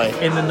destroy.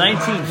 In the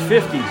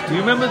 1950s, do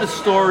you remember the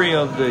story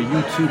of the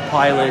U-2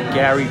 pilot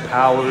Gary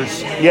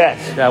Powers?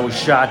 Yes. That was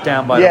shot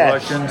down by the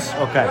Russians?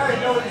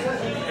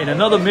 Okay. In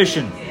another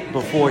mission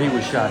before he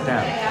was shot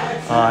down,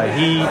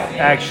 he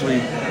actually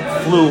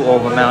flew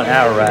over Mount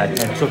Ararat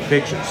and took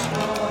pictures.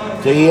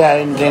 Did he have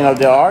anything of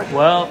the art?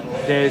 Well,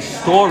 there's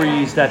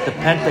stories that the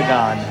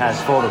Pentagon has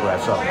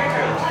photographs of it.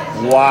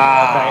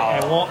 Wow.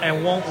 Okay,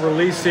 and won't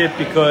release it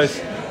because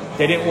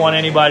they didn't want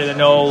anybody to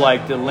know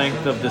the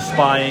length of the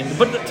spying.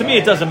 But to me,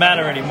 it doesn't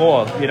matter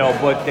anymore,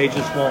 but they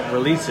just won't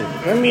release it.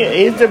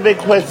 Here's the big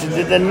question.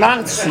 Did the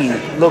Nazis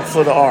look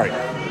for the art?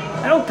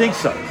 I don't think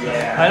so.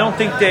 I don't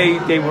think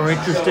they were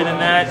interested in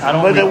that.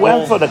 But they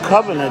went for the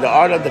Covenant, the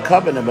Art of the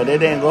Covenant, but they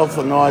didn't go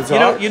for Noah's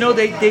Ark.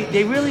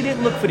 They really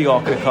didn't look for the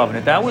Ark of the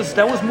Covenant. That was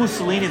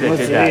Mussolini that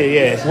did that.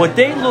 Yeah. What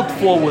they looked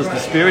for was the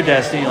Spear of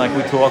Destiny, like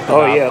we talked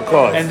about. Oh yeah, of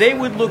course. And they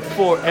would look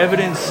for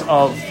evidence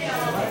of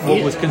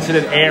what was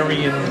considered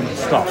Aryan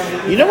stuff.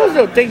 You know what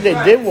the thing they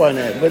did want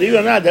it, but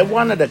even not, they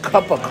wanted the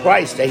cup of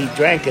Christ that he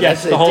drank it.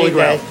 Yes, that's the Holy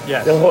Grail.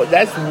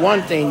 That's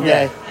one thing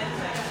that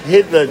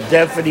Hitler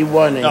definitely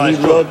wanted.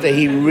 He wrote that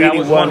he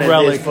really wanted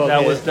relic,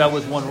 this. that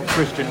was one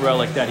Christian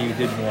relic that he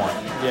didn't want.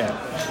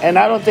 Yeah. And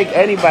I don't think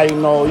anybody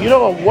knows. You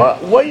know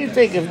what do you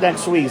think if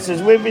next week,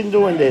 since we've been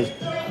doing this,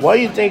 what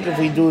do you think if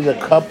we do the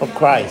cup of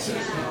Christ?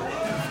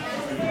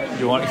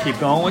 You want to keep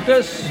going with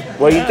this?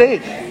 What do you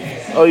think?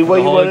 Or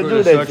what you want to do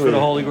next search week? For the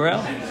Holy Grail?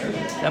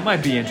 That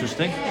might be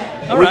interesting.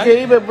 We can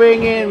even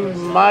bring in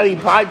Monty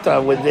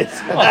Python with this.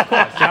 Oh, of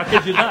course. How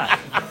could you not?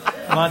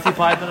 Monty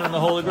Python and the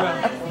Holy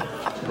Grail.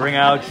 Bring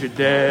out your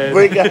dead.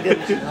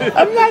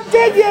 I'm not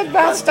dead yet,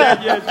 Master.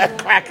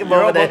 Crack him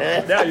over the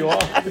head. There you are.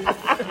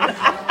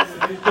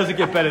 Doesn't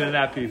get better than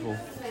that, people.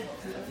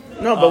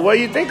 No, but what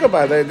do you think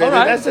about it?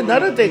 That's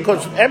another thing,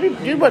 because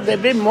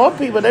there've been more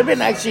people. There've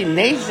been actually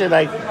nations,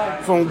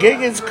 from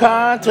Genghis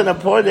Khan to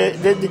Napoleon.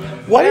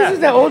 What is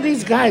it that all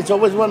these guys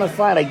always want to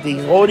find, the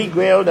Holy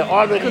Grail, the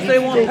art of? Because they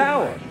want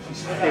power.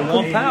 They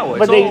want power.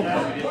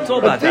 It's all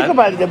about think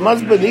about it. They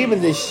must believe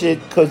in this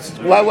shit, because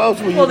why else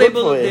would you look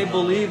for it? They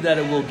believe that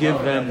it will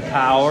give them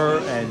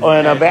power or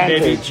an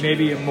advantage.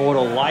 Maybe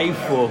immortal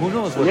life, or who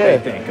knows what they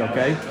think,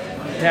 okay?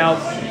 Now,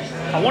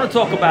 I want to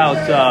talk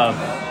about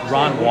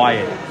Ron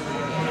Wyatt.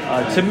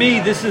 To me,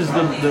 this is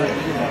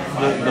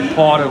the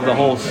part of the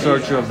whole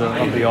searcher of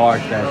the Ark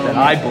that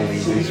I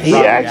believe is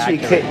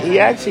accurate. He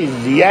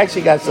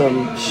actually got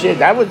some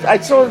shit. I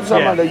saw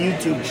some of the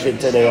YouTube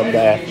shit today up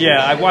there.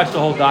 Yeah, I watched the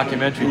whole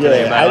documentary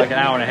today, about an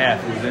hour and a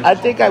half. I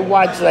think I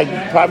watched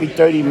probably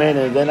 30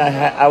 minutes. Then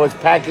I was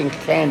packing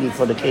candy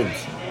for the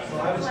kids.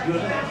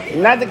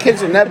 Not the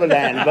kids in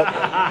Neverland, but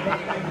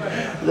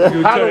the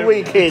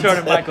Halloween kids.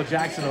 Turning Michael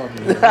Jackson on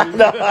me.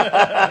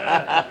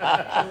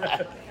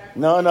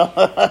 No. Now,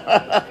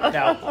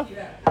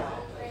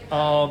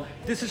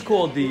 this is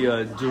called the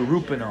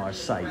Darupanar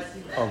site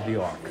of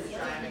the Ark.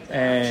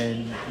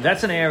 And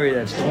that's an area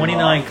that's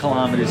 29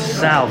 kilometers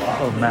south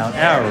of Mount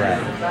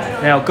Ararat.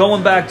 Now,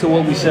 going back to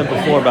what we said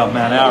before about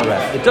Mount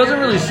Ararat, it doesn't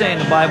really say in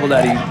the Bible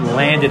that he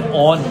landed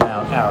on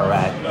Mount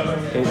Ararat.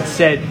 It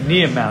said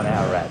near Mount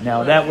Ararat.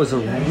 Now, that was a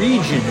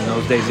region in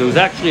those days. It was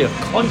actually a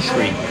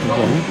country,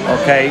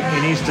 okay,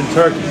 in eastern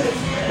Turkey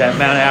that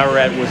Mount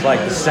Ararat was like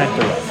the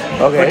center of.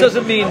 Okay. But it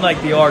doesn't mean like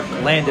the Ark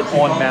landed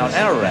on Mount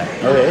Ararat.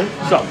 Okay.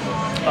 So,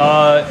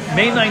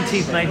 May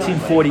 19th,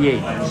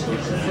 1948,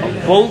 a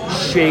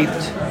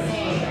boat-shaped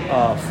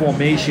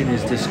formation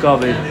is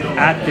discovered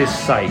at this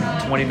site,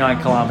 29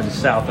 kilometers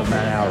south of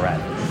Mount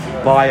Ararat,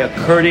 by a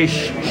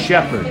Kurdish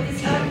shepherd.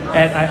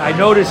 And I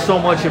noticed so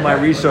much in my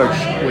research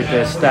with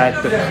this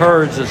that the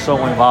Kurds are so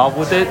involved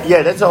with it.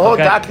 Yeah, that's a whole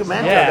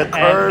documentary, the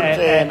Kurds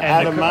and the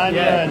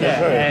Alemannia and the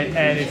Kurds.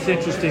 And it's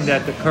interesting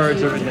that the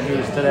Kurds are in the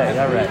news today.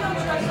 All right.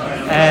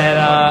 And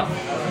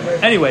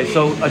anyway,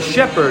 so a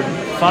shepherd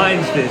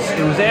finds this.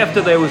 It was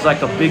after there was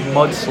like a big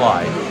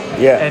mudslide.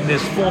 Yeah. And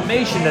this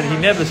formation that he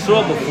never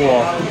saw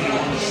before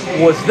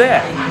was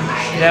there.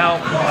 Now,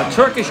 a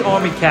Turkish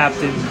army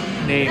captain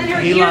named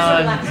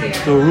Ilan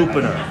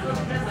Darupanar,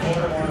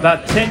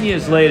 about 10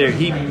 years later,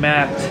 he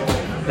mapped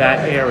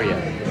that area,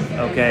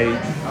 okay,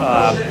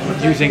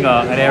 using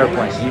an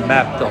airplane. He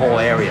mapped the whole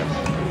area.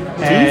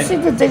 Do you see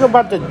the thing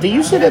about do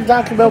you see the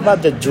document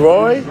about the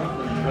droid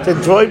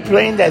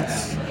plane that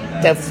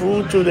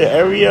flew to the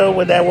area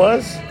where that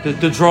was?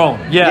 The drone.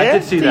 Yeah, I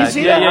did see Did that. You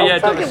see yeah,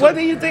 that? yeah, yeah. What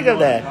do you think of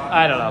that?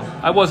 I don't know.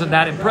 I wasn't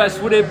that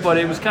impressed with it, but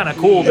it was kind of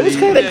cool. It was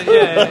kind of cool.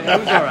 Yeah, it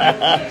was all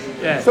right.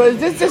 Yeah. So is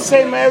this the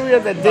same area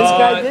that this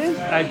guy did?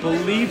 I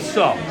believe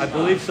so.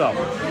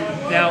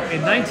 Now,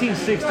 in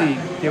 1960,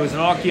 there was an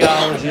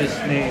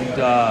archaeologist named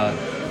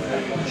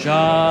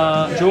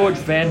George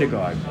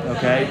Vandergaard,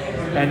 okay?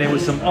 And there were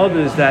some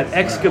others that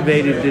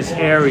excavated this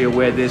area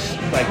where this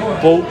like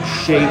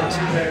boat-shaped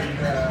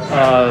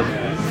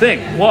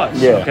thing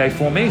was, okay,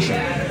 formation.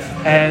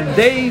 And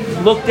they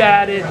looked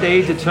at it,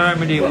 they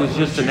determined it was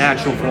just a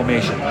natural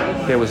formation.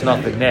 There was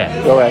nothing there.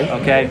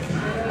 Okay?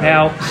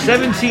 Now,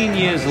 17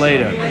 years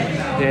later,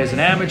 there's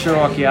an amateur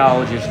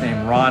archaeologist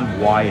named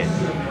Ron Wyatt.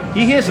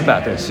 He hears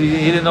about this. He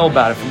didn't know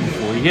about it from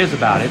before. He hears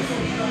about it.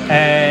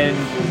 And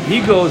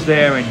he goes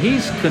there and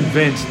he's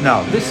convinced,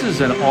 no, this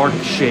is an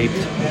ark-shaped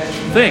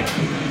thing.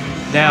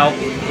 Now,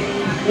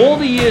 all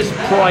the years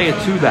prior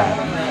to that,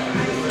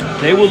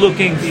 they were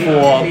looking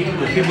for,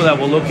 the people that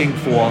were looking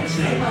for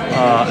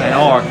an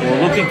ark were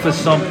looking for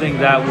something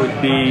that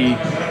would be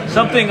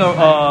something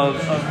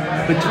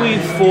between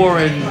 4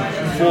 and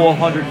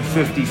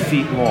 450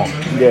 feet long.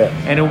 Yeah.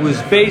 And it was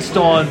based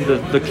on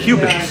the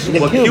cubits,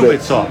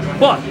 cubits are.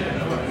 But,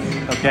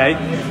 okay,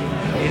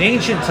 in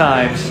ancient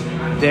times,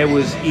 there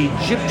was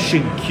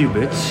Egyptian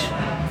cubits.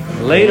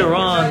 Later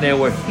on, there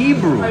were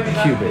Hebrew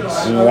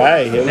cubits.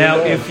 Right. Now,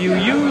 if you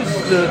use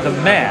the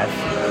math,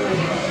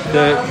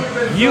 the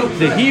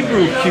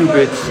Hebrew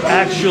cubits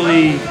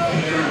actually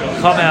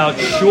come out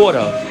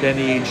shorter than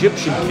the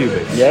Egyptian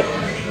cubits. Yep.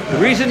 The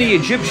reason the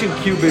Egyptian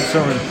cubits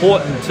are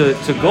important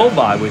to go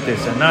by with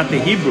this and not the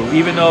Hebrew,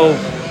 even though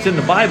it's in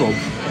the Bible,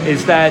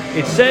 is that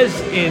it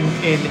says in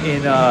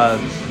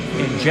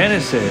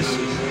Genesis,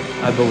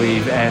 I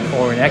believe,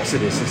 or in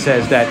Exodus, it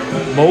says that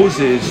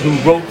Moses, who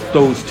wrote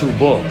those two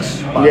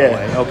books, by the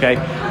way, okay,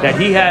 that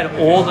he had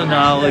all the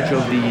knowledge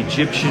of the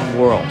Egyptian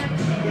world.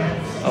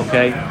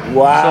 Okay.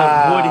 Wow. So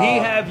would he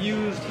have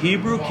used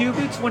Hebrew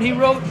cubits when he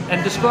wrote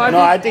and described it?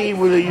 No, I think he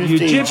would have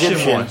used the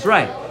Egyptian ones.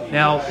 Right.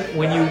 Now,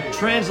 when you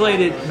translate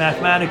it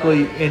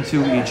mathematically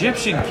into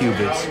Egyptian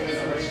cubits,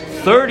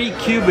 30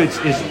 cubits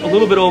is a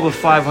little bit over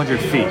 500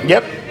 feet.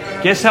 Yep.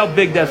 Guess how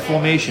big that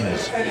formation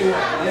is?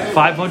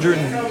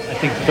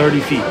 530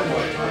 feet.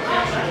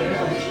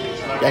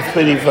 That's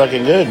pretty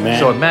fucking good, man.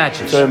 So it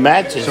matches.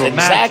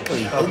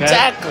 Exactly. Okay?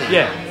 Exactly.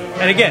 Yeah.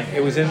 And again,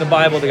 it was in the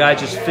Bible. The guy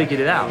just figured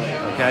it out.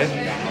 Okay.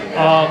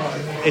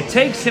 It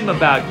takes him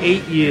about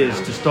 8 years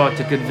to start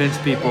to convince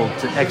people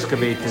to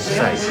excavate this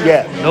site.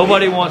 Yeah.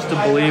 Nobody wants to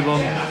believe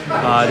him.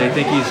 They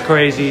think he's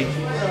crazy.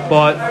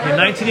 But in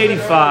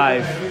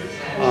 1985,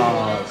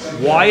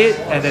 Wyatt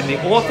and then the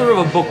author of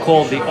a book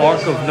called The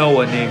Ark of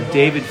Noah named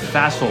David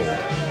Fasold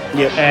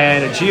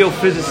and a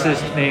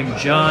geophysicist named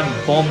John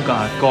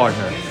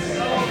Baumgartner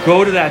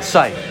go to that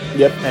site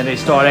and they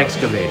start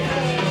excavating.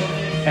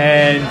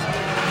 And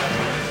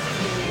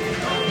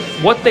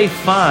what they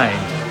find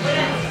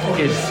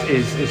is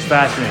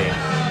fascinating.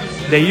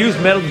 They use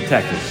metal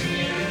detectors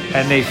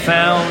and they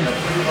found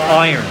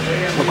iron.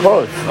 Of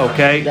course.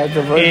 Okay. That's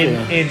a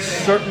virgin. In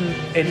certain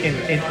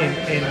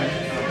in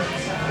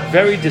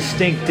very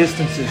distinct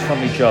distances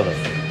from each other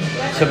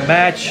to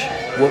match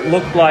what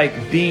looked like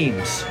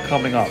beams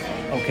coming up.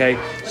 Okay.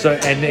 So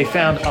and they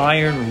found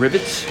iron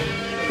rivets.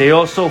 They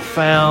also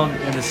found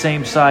in the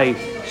same site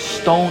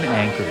stone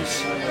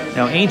anchors.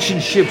 Now,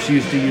 ancient ships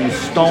used to use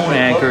stone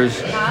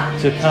anchors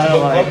to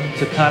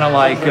kind of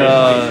like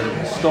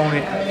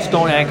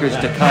stone anchors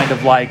to kind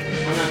of like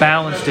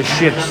balance the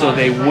ship so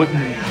they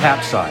wouldn't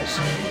capsize.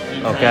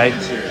 Okay,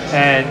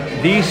 and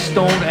these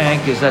stone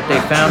anchors that they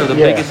found are the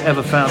biggest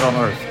ever found on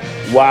Earth.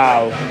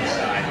 Wow.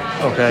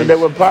 Okay. So they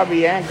were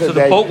probably anchors. So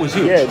the boat was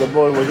huge. Yeah, the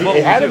boat was huge.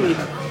 It had to be.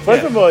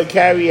 First of all, it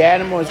carried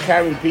animals,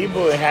 carried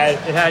people. It had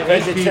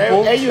 8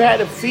 people. And you had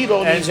to feed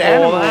all these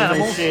all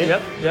animals and shit.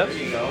 Yep.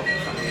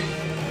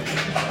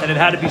 And it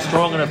had to be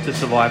strong enough to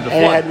survive the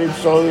flood. And it had to be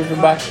strong enough to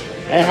survive.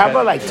 And how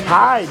about like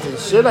tides and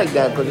shit like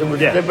that? Because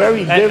they're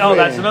very different. Oh,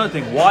 that's another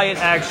thing. Why it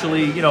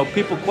actually,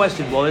 people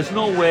question. Well, there's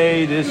no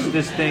way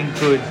this thing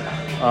could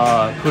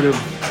have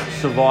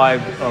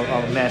survived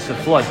a massive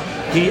flood.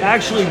 He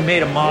actually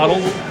made a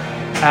model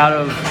out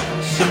of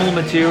similar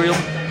material,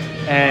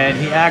 and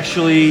he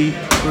actually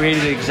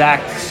created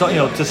exact,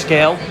 to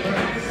scale,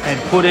 and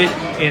put it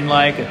in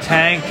like a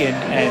tank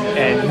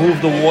and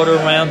moved the water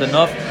around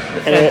enough,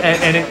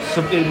 and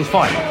it was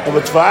fine. It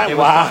was fine.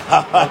 Wow.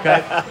 Fine.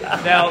 Okay.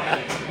 Now,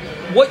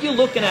 what you're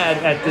looking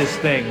at this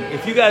thing,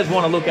 if you guys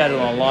want to look at it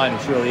online,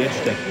 it's really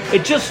interesting.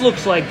 It just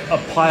looks like a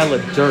pile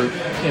of dirt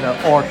in an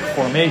arc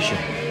formation,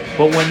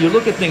 but when you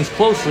look at things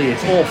closely,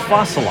 it's all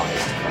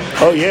fossilized.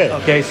 Oh yeah.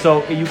 Okay,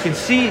 so you can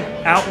see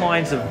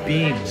outlines of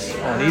beams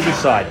on either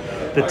side.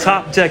 The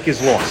top deck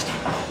is lost,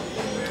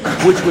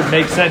 which would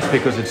make sense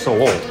because it's so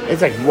old.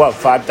 It's like what,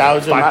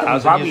 5,000?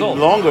 5,000 probably years old.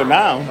 Longer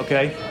now.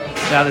 Okay,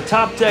 now the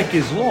top deck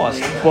is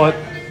lost, but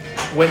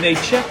when they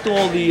checked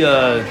all they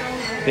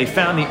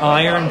found the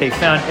iron, they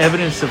found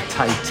evidence of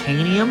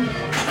titanium.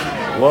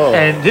 Whoa.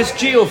 And this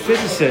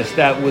geophysicist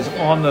that was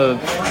on the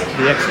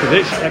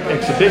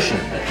excavation,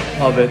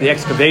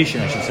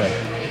 I should say,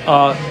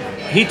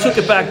 he took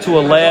it back to a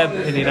lab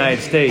in the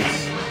United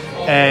States,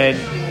 and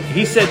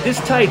he said this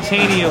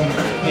titanium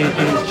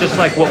is just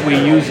like what we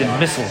use in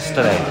missiles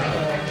today.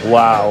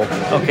 Wow.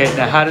 Okay,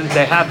 now how did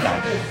they have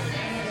that?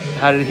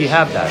 How did he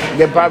have that?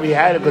 They probably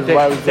had it because it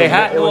was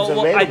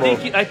I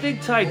available.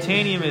 think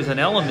titanium is an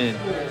element.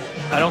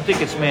 I don't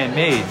think it's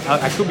man-made.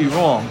 I could be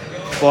wrong,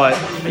 but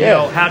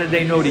how did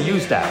they know to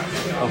use that?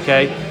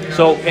 Okay,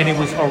 so and it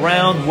was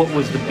around what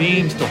was the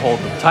beams to hold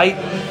them tight.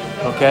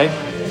 Okay,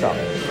 so.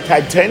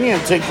 Titanium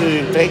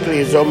technically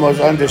is almost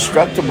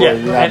indestructible. Yeah,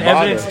 and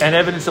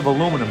evidence of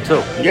aluminum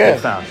too. Yeah,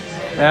 found.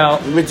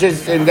 Now, which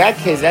is in that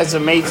case, that's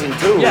amazing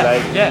too.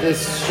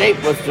 This shape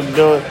was to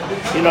do.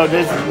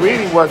 This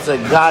really was a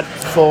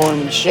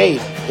God-formed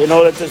shape in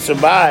order to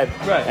survive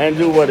and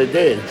do what it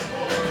did.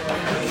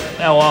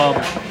 Now,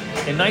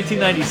 in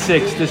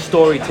 1996, this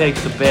story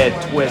takes a bad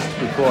twist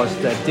because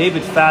that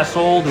David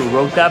Fasold, who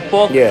wrote that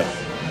book,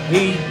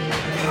 he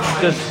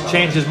just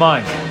changed his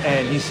mind,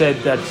 and he said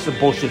that's a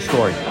bullshit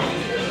story.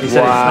 He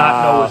said it's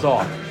not Noah's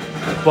Ark.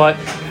 But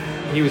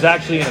he was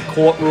actually in a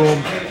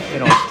courtroom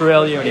in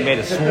Australia, and he made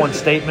a sworn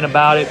statement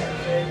about it.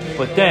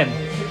 But then,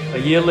 a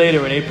year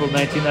later, in April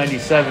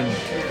 1997,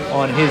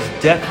 on his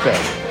deathbed,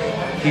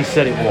 he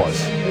said it was.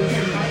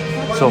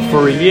 So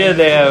for a year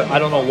there, I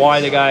don't know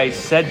why the guy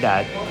said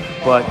that,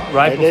 but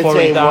right before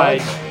he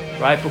died,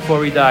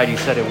 he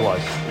said it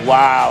was.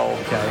 Wow.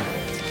 Okay.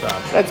 So.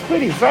 That's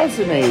pretty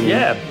fascinating.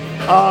 Yeah.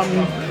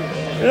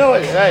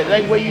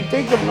 Like when you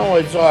think of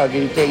Noah's Ark,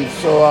 you think you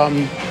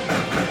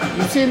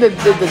seen the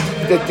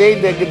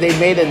thing that they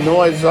made a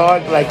Noah's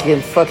Ark like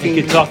in fucking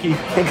Kentucky.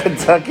 In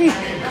Kentucky,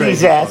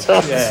 these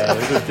assholes. Yeah,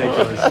 it's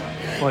ridiculous.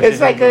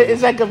 It's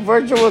like a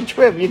virtual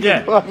trip. You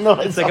can go on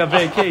Noah's Ark. It's like a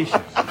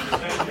vacation.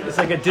 It's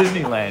like a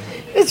Disneyland.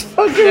 It's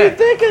fucking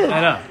ridiculous.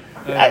 I know.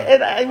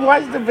 I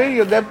watched the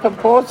video, that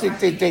propulsion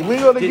thing.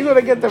 You're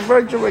gonna get the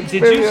virtual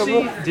experience.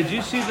 Did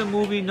you see the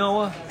movie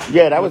Noah?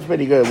 Yeah, that was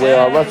pretty good. With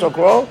Russell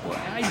Crowe.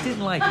 I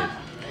didn't like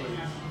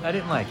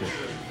it.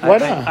 Why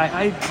not?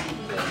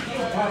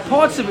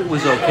 Parts of it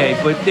was okay,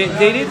 but they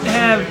didn't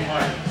have.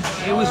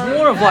 It was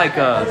more of like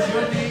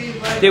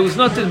there was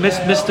nothing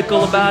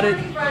mystical about it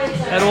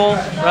at all,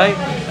 right?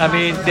 I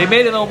mean, they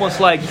made it almost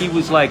like he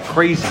was like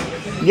crazy.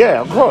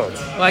 Yeah, of course.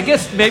 Well, I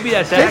guess maybe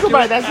that's accurate. Think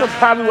about it. That's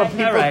probably what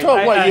people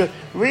talk.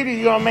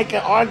 You're gonna make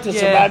an art to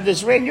survive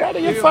this rain? You're out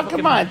of your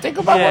fucking mind. Think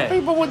about what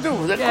people would do.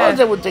 Of course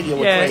they would think you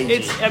were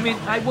crazy. I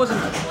don't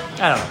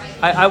know.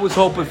 I was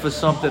hoping for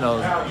something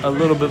a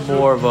little bit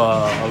more of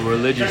a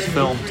religious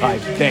film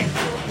type thing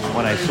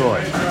when I saw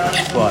it.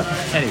 But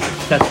anyway,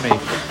 that's me.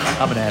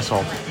 I'm an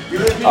asshole.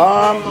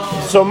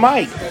 So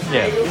Mike,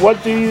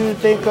 what do you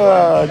think?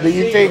 Where do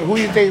you think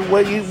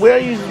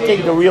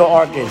the real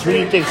Ark is? Who do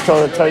you think is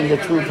telling the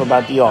truth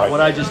about the Ark?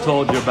 What I just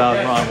told you about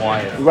Ron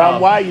Wyatt.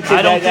 Ron Wyatt, you think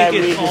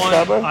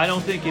I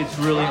don't think it's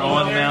really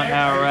on Mount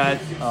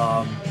Ararat.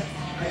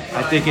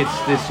 I think it's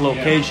this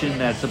location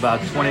that's about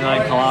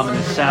 29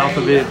 kilometers south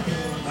of it.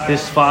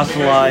 This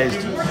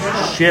fossilized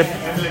ship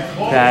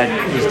that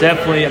is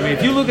definitely. I mean,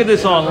 if you look at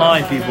this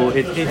online, people,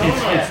 it's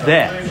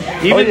there.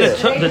 Even the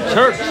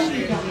Turks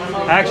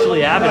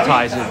actually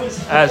advertise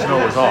it as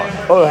Noah's Ark.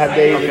 Oh, have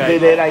they? Okay.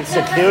 Did they like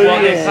security?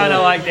 Well, they and- kind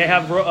of like they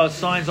have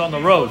signs on the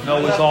road.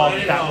 Noah's Ark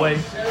that way.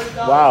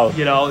 Wow.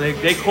 You know,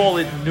 they call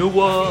it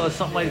Noah or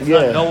something like that.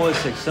 Yeah. Not Noah,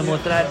 it's like similar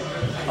to that.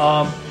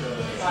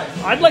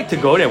 I'd like to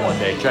go there one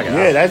day. Check it out.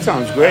 Yeah, that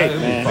sounds great,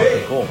 It'd man. be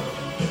fucking cool.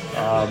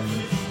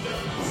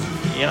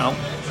 You know,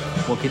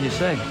 what can you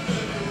say?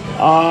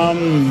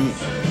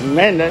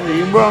 Man,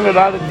 you brought a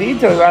lot of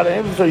details out of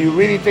him, so you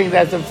really think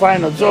that's the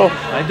final. So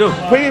I do.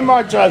 pretty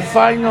much our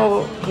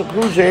final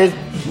conclusion is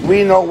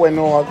we know where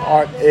Noah's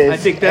Ark is. I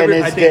think and they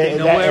it's there in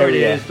know that where it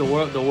area. is. The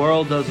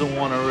world doesn't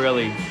want to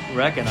really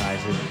recognize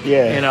it.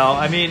 Yeah. You know,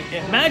 I mean,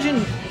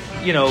 imagine,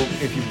 you know,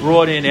 if you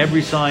brought in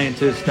every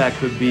scientist that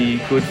could be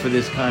good for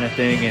this kind of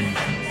thing,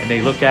 and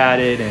they look at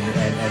it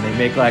and they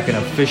make like an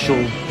official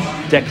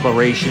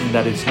declaration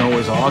that it's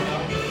Noah's Ark.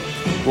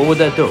 What would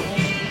that do?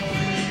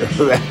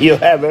 You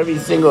have every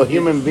single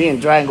human being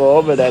trying to go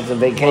over that as a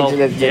vacation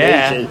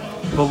destination.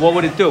 yeah. But what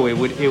would it do? It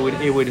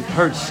would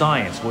hurt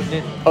science, wouldn't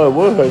it? Oh, it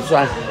would hurt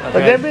science. But Okay.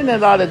 there have been a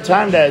lot of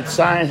time that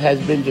science has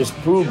been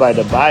disproved by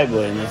the Bible,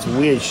 and it's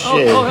weird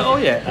shit. Oh,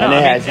 yeah. And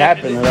it has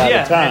happened a lot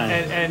of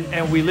times.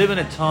 And we live in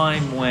a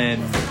time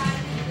when,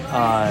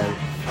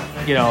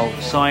 you know,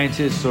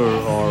 scientists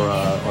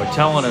are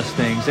telling us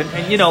things,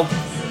 and you know,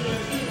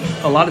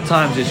 a lot of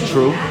times it's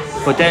true.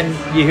 But then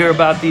you hear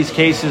about these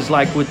cases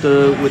like with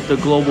the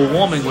global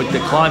warming, with the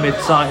climate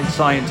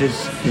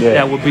scientists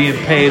that were being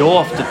paid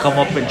off to come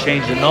up and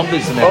change the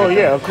numbers and everything.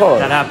 Oh, yeah, of course.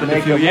 That happened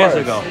Make a few it years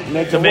worse. ago.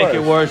 Make to it make worse.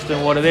 it worse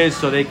than what it is,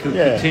 so they could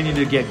Yeah. continue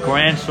to get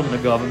grants from the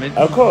government.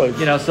 Of course.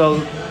 You know,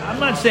 so I'm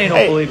not saying don't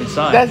Hey, believe in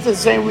science. that's the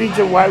same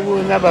reason why we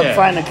will never Yeah.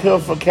 find a cure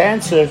for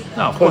cancer.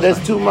 No, of Because course there's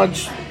not. too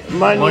much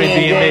money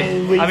being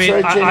and made. I mean,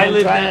 researching I and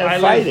live, trying to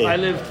fight it. I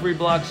live 3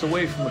 blocks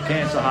away from a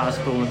cancer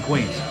hospital in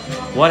Queens.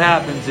 What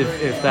happens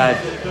if that,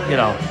 you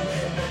know,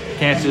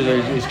 cancer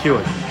is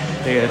cured?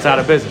 It's out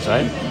of business,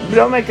 right?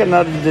 Don't make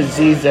another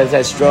disease that's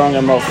as strong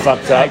and more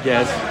fucked I up.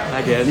 guess.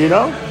 You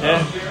know?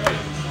 Yeah.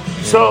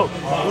 So,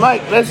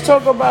 Mike, let's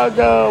talk about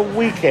the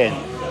weekend.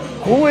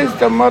 Who is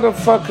the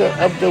motherfucker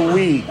of the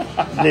week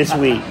this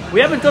week?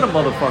 We haven't done a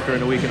motherfucker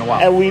in a week in a while.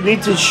 And we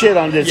need to shit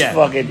on this Yeah.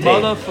 fucking thing.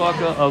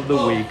 Motherfucker of the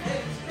week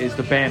is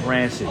the band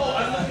Rancid.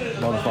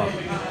 Motherfucker.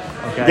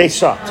 Okay. They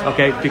sucked.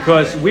 Okay,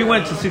 because we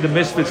went to see the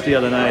Misfits the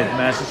other night at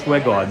Madison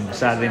Square Garden,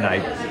 Saturday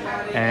night,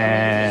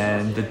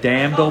 and the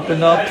Damned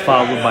opened up,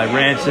 followed by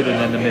Rancid, and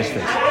then the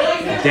Misfits.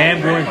 The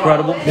Damned were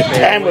incredible. The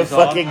Damned were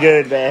fucking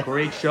good, man.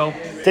 Great show.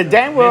 The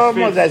Damned were Misfits.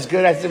 almost as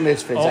good as the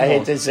Misfits. I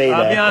hate to say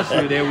I'll that. be honest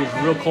with you, they was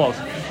real close.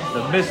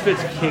 The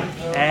Misfits kicked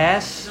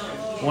ass.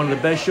 One of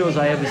the best shows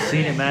I ever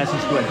seen at Madison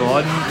Square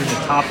Garden, in the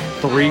top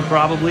 3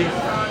 probably.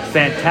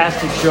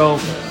 Fantastic show.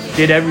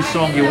 Did every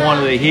song you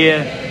wanted to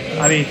hear.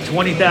 I mean,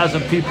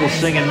 20,000 people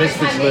singing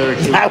Misfits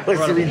lyrics. It was That was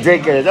incredible.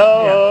 ridiculous.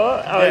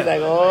 Oh, Yeah. I was Yeah.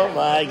 like, oh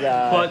my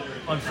God. But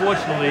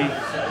unfortunately,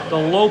 the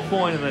low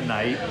point of the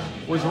night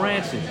was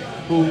Rancid,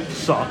 who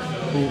suck,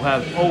 who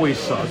have always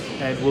sucked,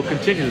 and will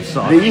continue to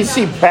suck. Did you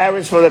see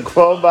Paris for the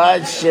Crowbar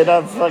and shit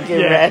up fucking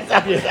Yeah. rats?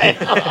 I was like,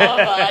 oh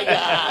my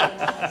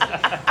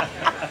God.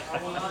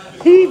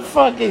 He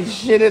fucking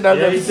shitted on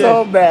Yeah, them he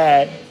so did.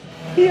 bad.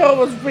 He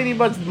almost pretty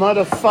much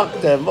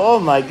motherfucked them. Oh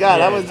my God.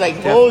 I was like,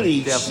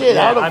 holy shit.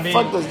 How the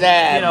fuck was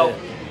that? You know,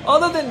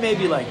 other than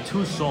maybe like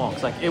 2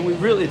 songs, like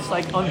it's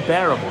like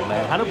unbearable,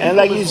 man. How do people and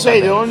like you listen say,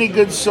 to the that? only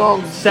good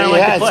songs sound they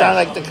like had the Clash. sound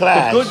like the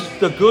Clash.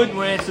 The good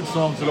Rancid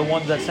songs are the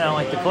ones that sound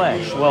like the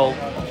Clash. Well,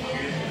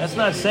 that's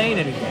not saying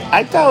anything.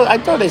 I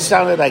thought they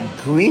sounded like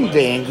Green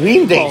Day, and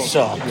Green Day Oh,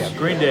 sucked. Yeah,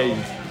 Green Day.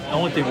 The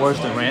only thing worse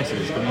than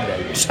Rancid is Green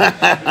Day.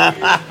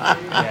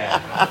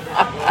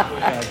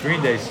 Yeah,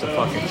 Green Day's a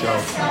fucking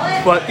joke.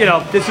 But, you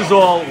know, this is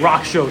all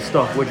rock show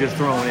stuff we're just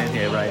throwing in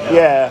here right now.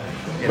 Yeah,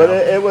 You but know.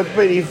 it was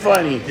pretty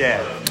funny.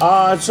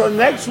 Yeah. So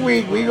next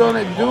week we're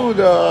gonna do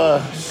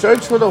the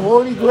search for the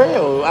Holy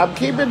Grail. I'm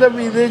keeping the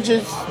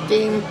religious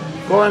theme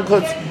going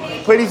because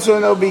pretty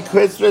soon it'll be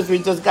Christmas. We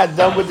just got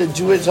done with the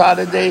Jewish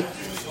holiday,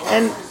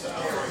 and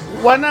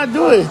why not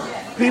do it?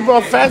 People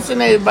are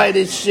fascinated by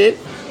this shit.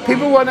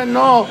 People want to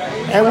know,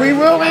 and we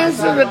will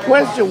answer the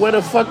question where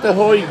the fuck the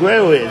Holy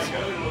Grail is.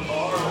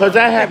 Because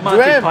I have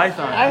Monty dreamt,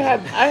 Python. I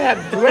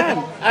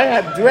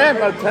have dreamt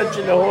of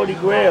touching the Holy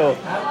Grail,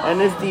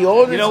 and it's the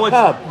oldest You know what's-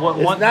 cup. what-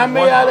 It's one- not made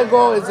one- out of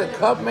gold. It's a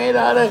cup made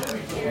out of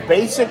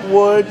basic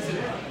wood.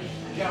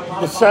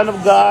 The Son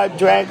of God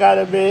drank out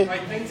of it,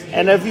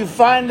 and if you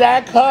find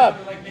that cup,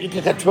 you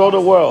can control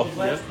the world.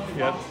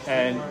 Yep.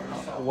 And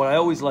what I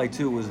always liked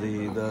too was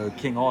the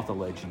King Arthur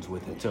legends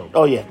with it too.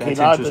 Oh yeah, That's King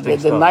Arthur, interesting the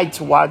stuff.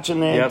 knights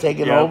watching it, Yep,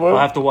 taking yep. over. I'll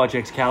have to watch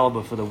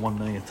Excalibur for the 1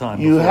 millionth time.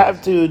 You before.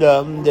 have to.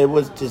 There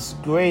was this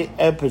great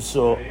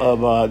episode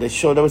of the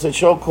show. There was a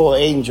show called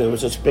Angel. It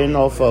was a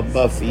spin-off of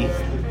Buffy,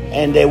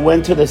 and they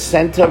went to the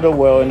center of the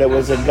world, and there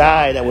was a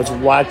guy that was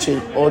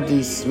watching all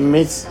this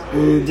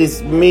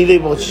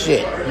medieval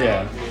shit.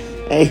 Yeah.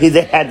 And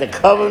they had the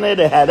Covenant.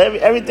 They had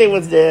everything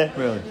was there.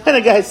 Really? And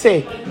the guy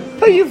say,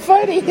 "Are you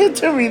fighting here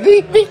to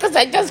relieve me? Because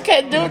I just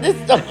can't do this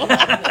stuff."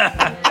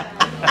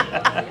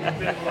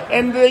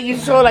 And then you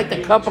saw like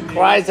the Cup of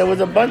Christ. There was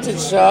a bunch of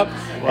shop,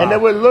 and they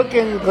were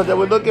looking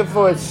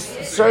for a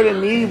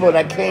certain evil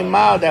that came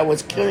out that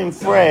was killing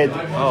Fred,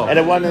 and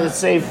they wanted to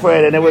save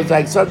Fred, and it was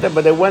like something.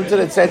 But they went to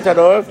the center of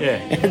the earth,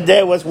 and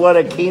there was what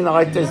a keen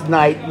artist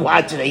night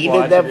watching it. He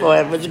did that for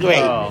it. It was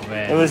great. Oh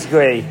man, it was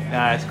great.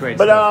 Nah, it's great.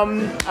 But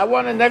stuff. I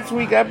want to next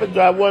week episode.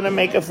 I want to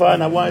make it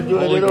fun. I want to do a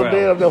Holy little Grail.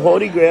 bit of the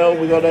Holy Grail.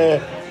 We're gonna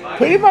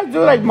pretty much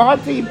do like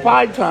Monty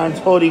Python's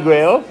Holy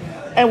Grail,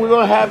 and we're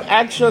gonna have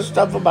actual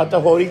stuff about the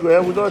Holy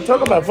Grail. We're gonna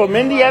talk about from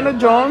Indiana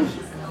Jones.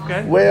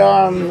 Okay.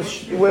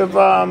 With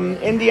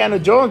Indiana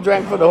Jones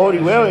drank for the Holy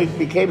Grail, he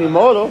became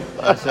immortal.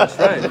 That's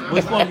right.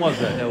 Which one was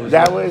that?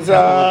 That was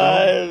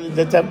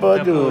the Temple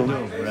of Doom,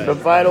 right. the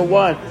final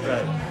one.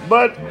 Right.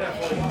 But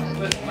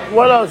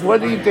what else? What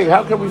do you think?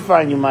 How can we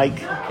find you,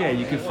 Mike? Okay,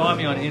 you can find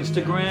me on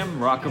Instagram,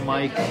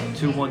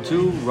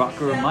 RockerMike212,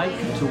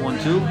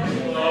 RockerMike212,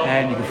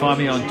 and you can find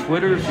me on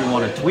Twitter if you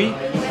want to tweet,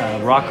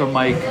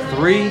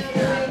 RockerMike3,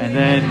 and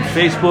then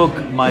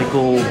Facebook,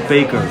 Michael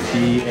Baker,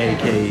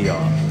 Baker.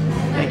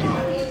 Thank you.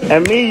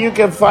 And me, you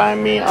can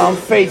find me on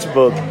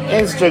Facebook,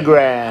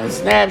 Instagram,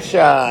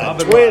 Snapchat,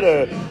 Robert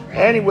Twitter,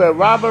 anywhere.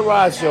 Robert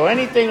Ross Show,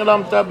 anything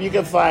lumped up, you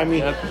can find me.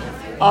 Yep.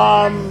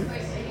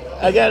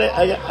 I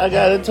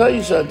gotta tell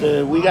you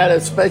something. We got a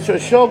special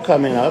show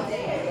coming up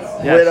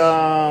with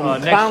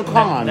Clown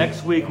Kong.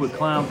 Next week with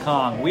Clown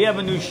Kong. We have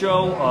a new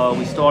show.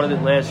 We started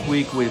it last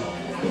week with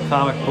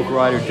comic book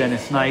writer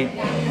Dennis Knight.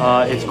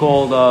 It's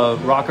called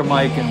Rocker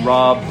Mike and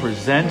Rob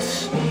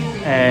Presents.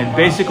 And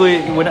basically,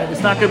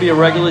 it's not going to be a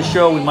regular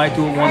show. We might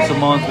do it once a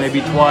month,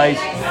 maybe twice,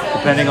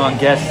 depending on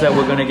guests that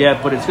we're going to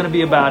get. But it's going to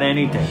be about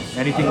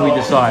anything we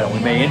decide on. We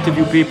may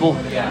interview people.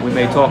 We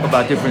may talk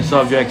about different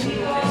subjects.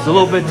 It's a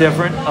little bit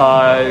different.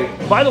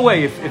 By the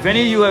way, if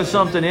any of you have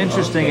something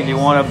interesting and you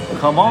want to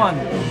come on,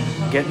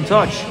 get in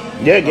touch.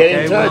 Yeah,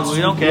 get in touch.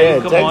 We don't care.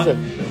 Yeah, come on.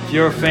 If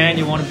you're a fan,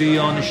 you want to be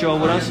on the show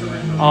with us.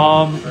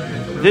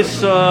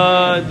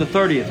 The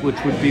 30th, which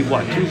would be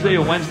what, Tuesday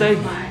or Wednesday?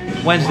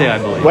 Wednesday, I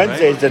believe.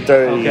 Wednesday is the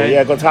 30th. Okay.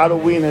 Yeah, because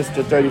Halloween is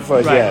the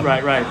 31st.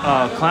 Right.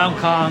 Clown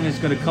Kong is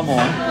going to come on,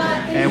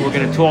 and we're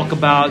going to talk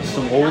about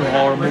some old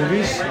horror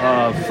movies,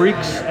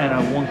 Freaks,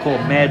 and one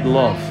called Mad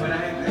Love.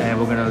 And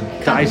we're going to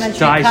dissect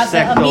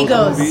those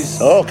movies.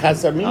 Oh,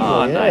 Casamigos.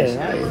 Oh, yeah, nice.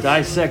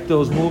 Dissect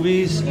those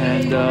movies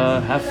and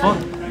have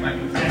fun.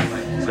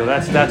 So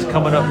that's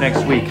coming up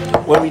next week.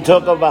 When we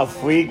talk about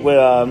Freak with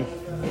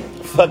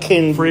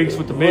fucking Freaks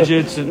with the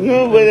midgets and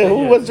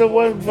who was the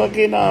one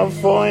fucking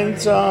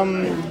Florence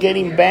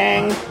getting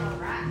banged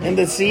in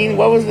the scene?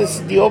 What was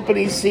the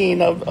opening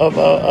scene of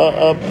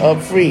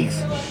Freaks?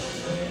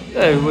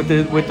 Yeah, with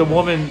the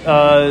woman,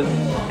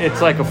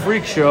 it's like a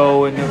freak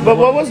show. But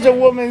what was the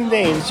woman's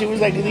name? She was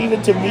like Leave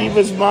It to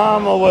Beaver's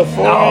mom or what?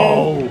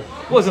 No,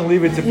 it wasn't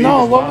Leave It to Beaver's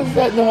No, what mom. was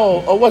that?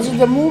 No, or was it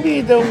the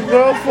movie? The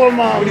girl from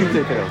What are you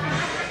thinking of?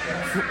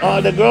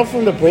 the girl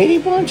from the Brady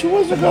Bunch? Who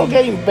was the girl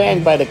getting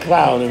banged by the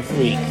clown in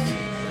Freaks?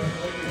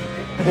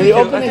 In the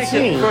opening I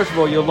think scene. first of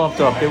all, you're lumped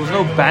up. There was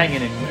no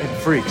banging in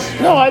Freaks.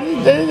 No,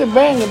 they didn't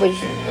bang it, but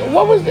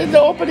what was the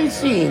opening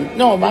scene?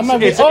 No, I'm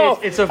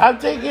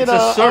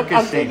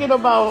thinking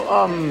about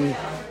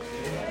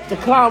the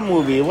clown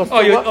movie. You're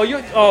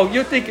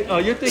thinking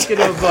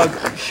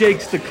of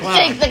Shakes the Clown.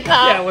 Shakes the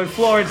Clown. Yeah, when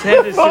Florence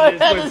Henderson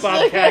is with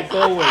Bobcat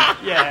Goldthwait.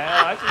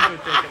 Yeah, that's what you're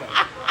thinking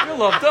of. You're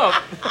lumped up.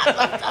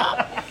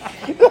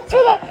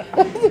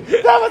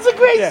 That was a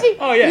great scene.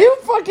 Oh, yeah. You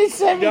fucking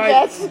sent me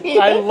that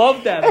scene. I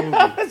love that movie.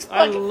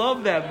 I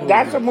love that movie.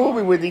 That's a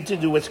movie we need to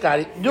do with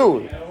Scotty.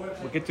 Dude,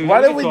 We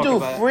why don't we do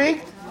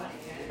Freak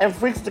and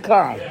Freaks the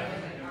Clown?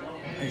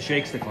 And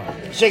Shakes the Clown.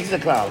 Shakes the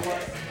Clown.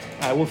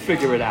 All right, we'll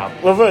figure it out.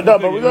 But we're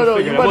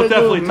going to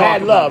do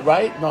Mad Love,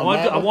 right? No,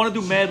 I want to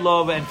do Mad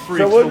Love and Freaks.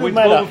 So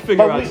we'll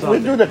figure out something.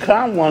 We'll do the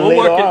clown one We'll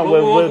later work it- on.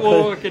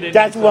 we'll work it in.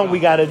 That's one we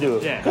got to do.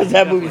 Yeah, Because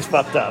that movie's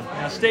fucked up.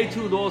 Now stay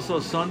tuned also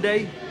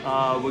Sunday.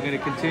 We're going to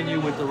continue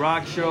with the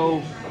rock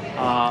show.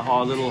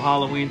 Our little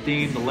Halloween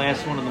theme. The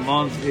last one of the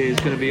month is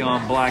going to be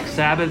on Black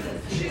Sabbath.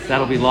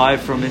 That'll be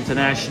live from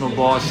International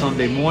Bar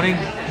Sunday morning.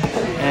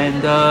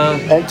 And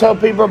tell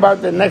people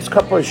about the next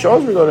couple of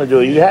shows we're going to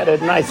do. You had a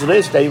nice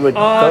list that you would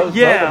talk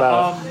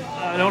about.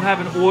 I don't have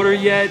an order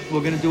yet.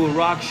 We're going to do a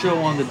rock show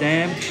on The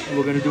Damned.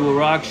 We're going to do a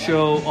rock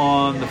show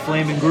on the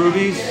Flamin'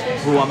 Groovies,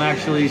 who I'm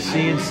actually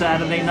seeing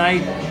Saturday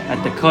night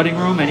at the Cutting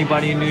Room.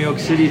 Anybody in New York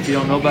City, if you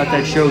don't know about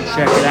that show,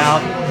 check it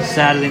out.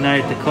 Saturday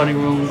night at the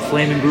Cutting Room,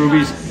 Flamin'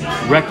 Groovies.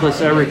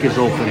 Reckless Eric is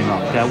opening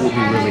up. That will be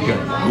really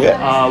good.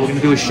 Yeah. We're going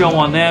to do a show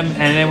on them, and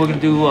then we're going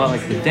to do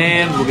like The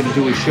Damned. We're going to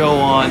do a show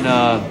on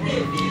the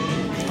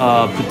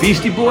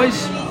Beastie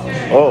Boys.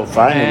 Oh,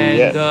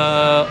 finally, and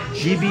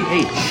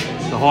GBH.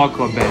 The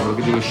hardcore band. We're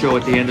going to do a show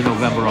at the end of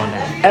November on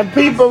that. And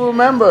people,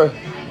 remember,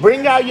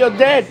 bring out your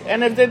dead.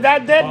 And if they're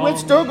not dead, we're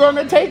still going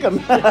to take them.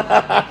 Bring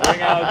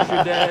out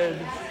your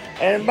dead.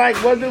 And Mike,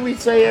 what do we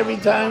say every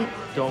time?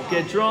 Don't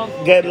get drunk.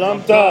 Get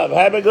lumped up.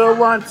 Have a good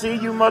one. See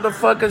you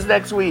motherfuckers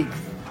next week.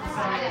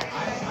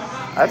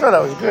 I thought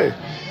that was good.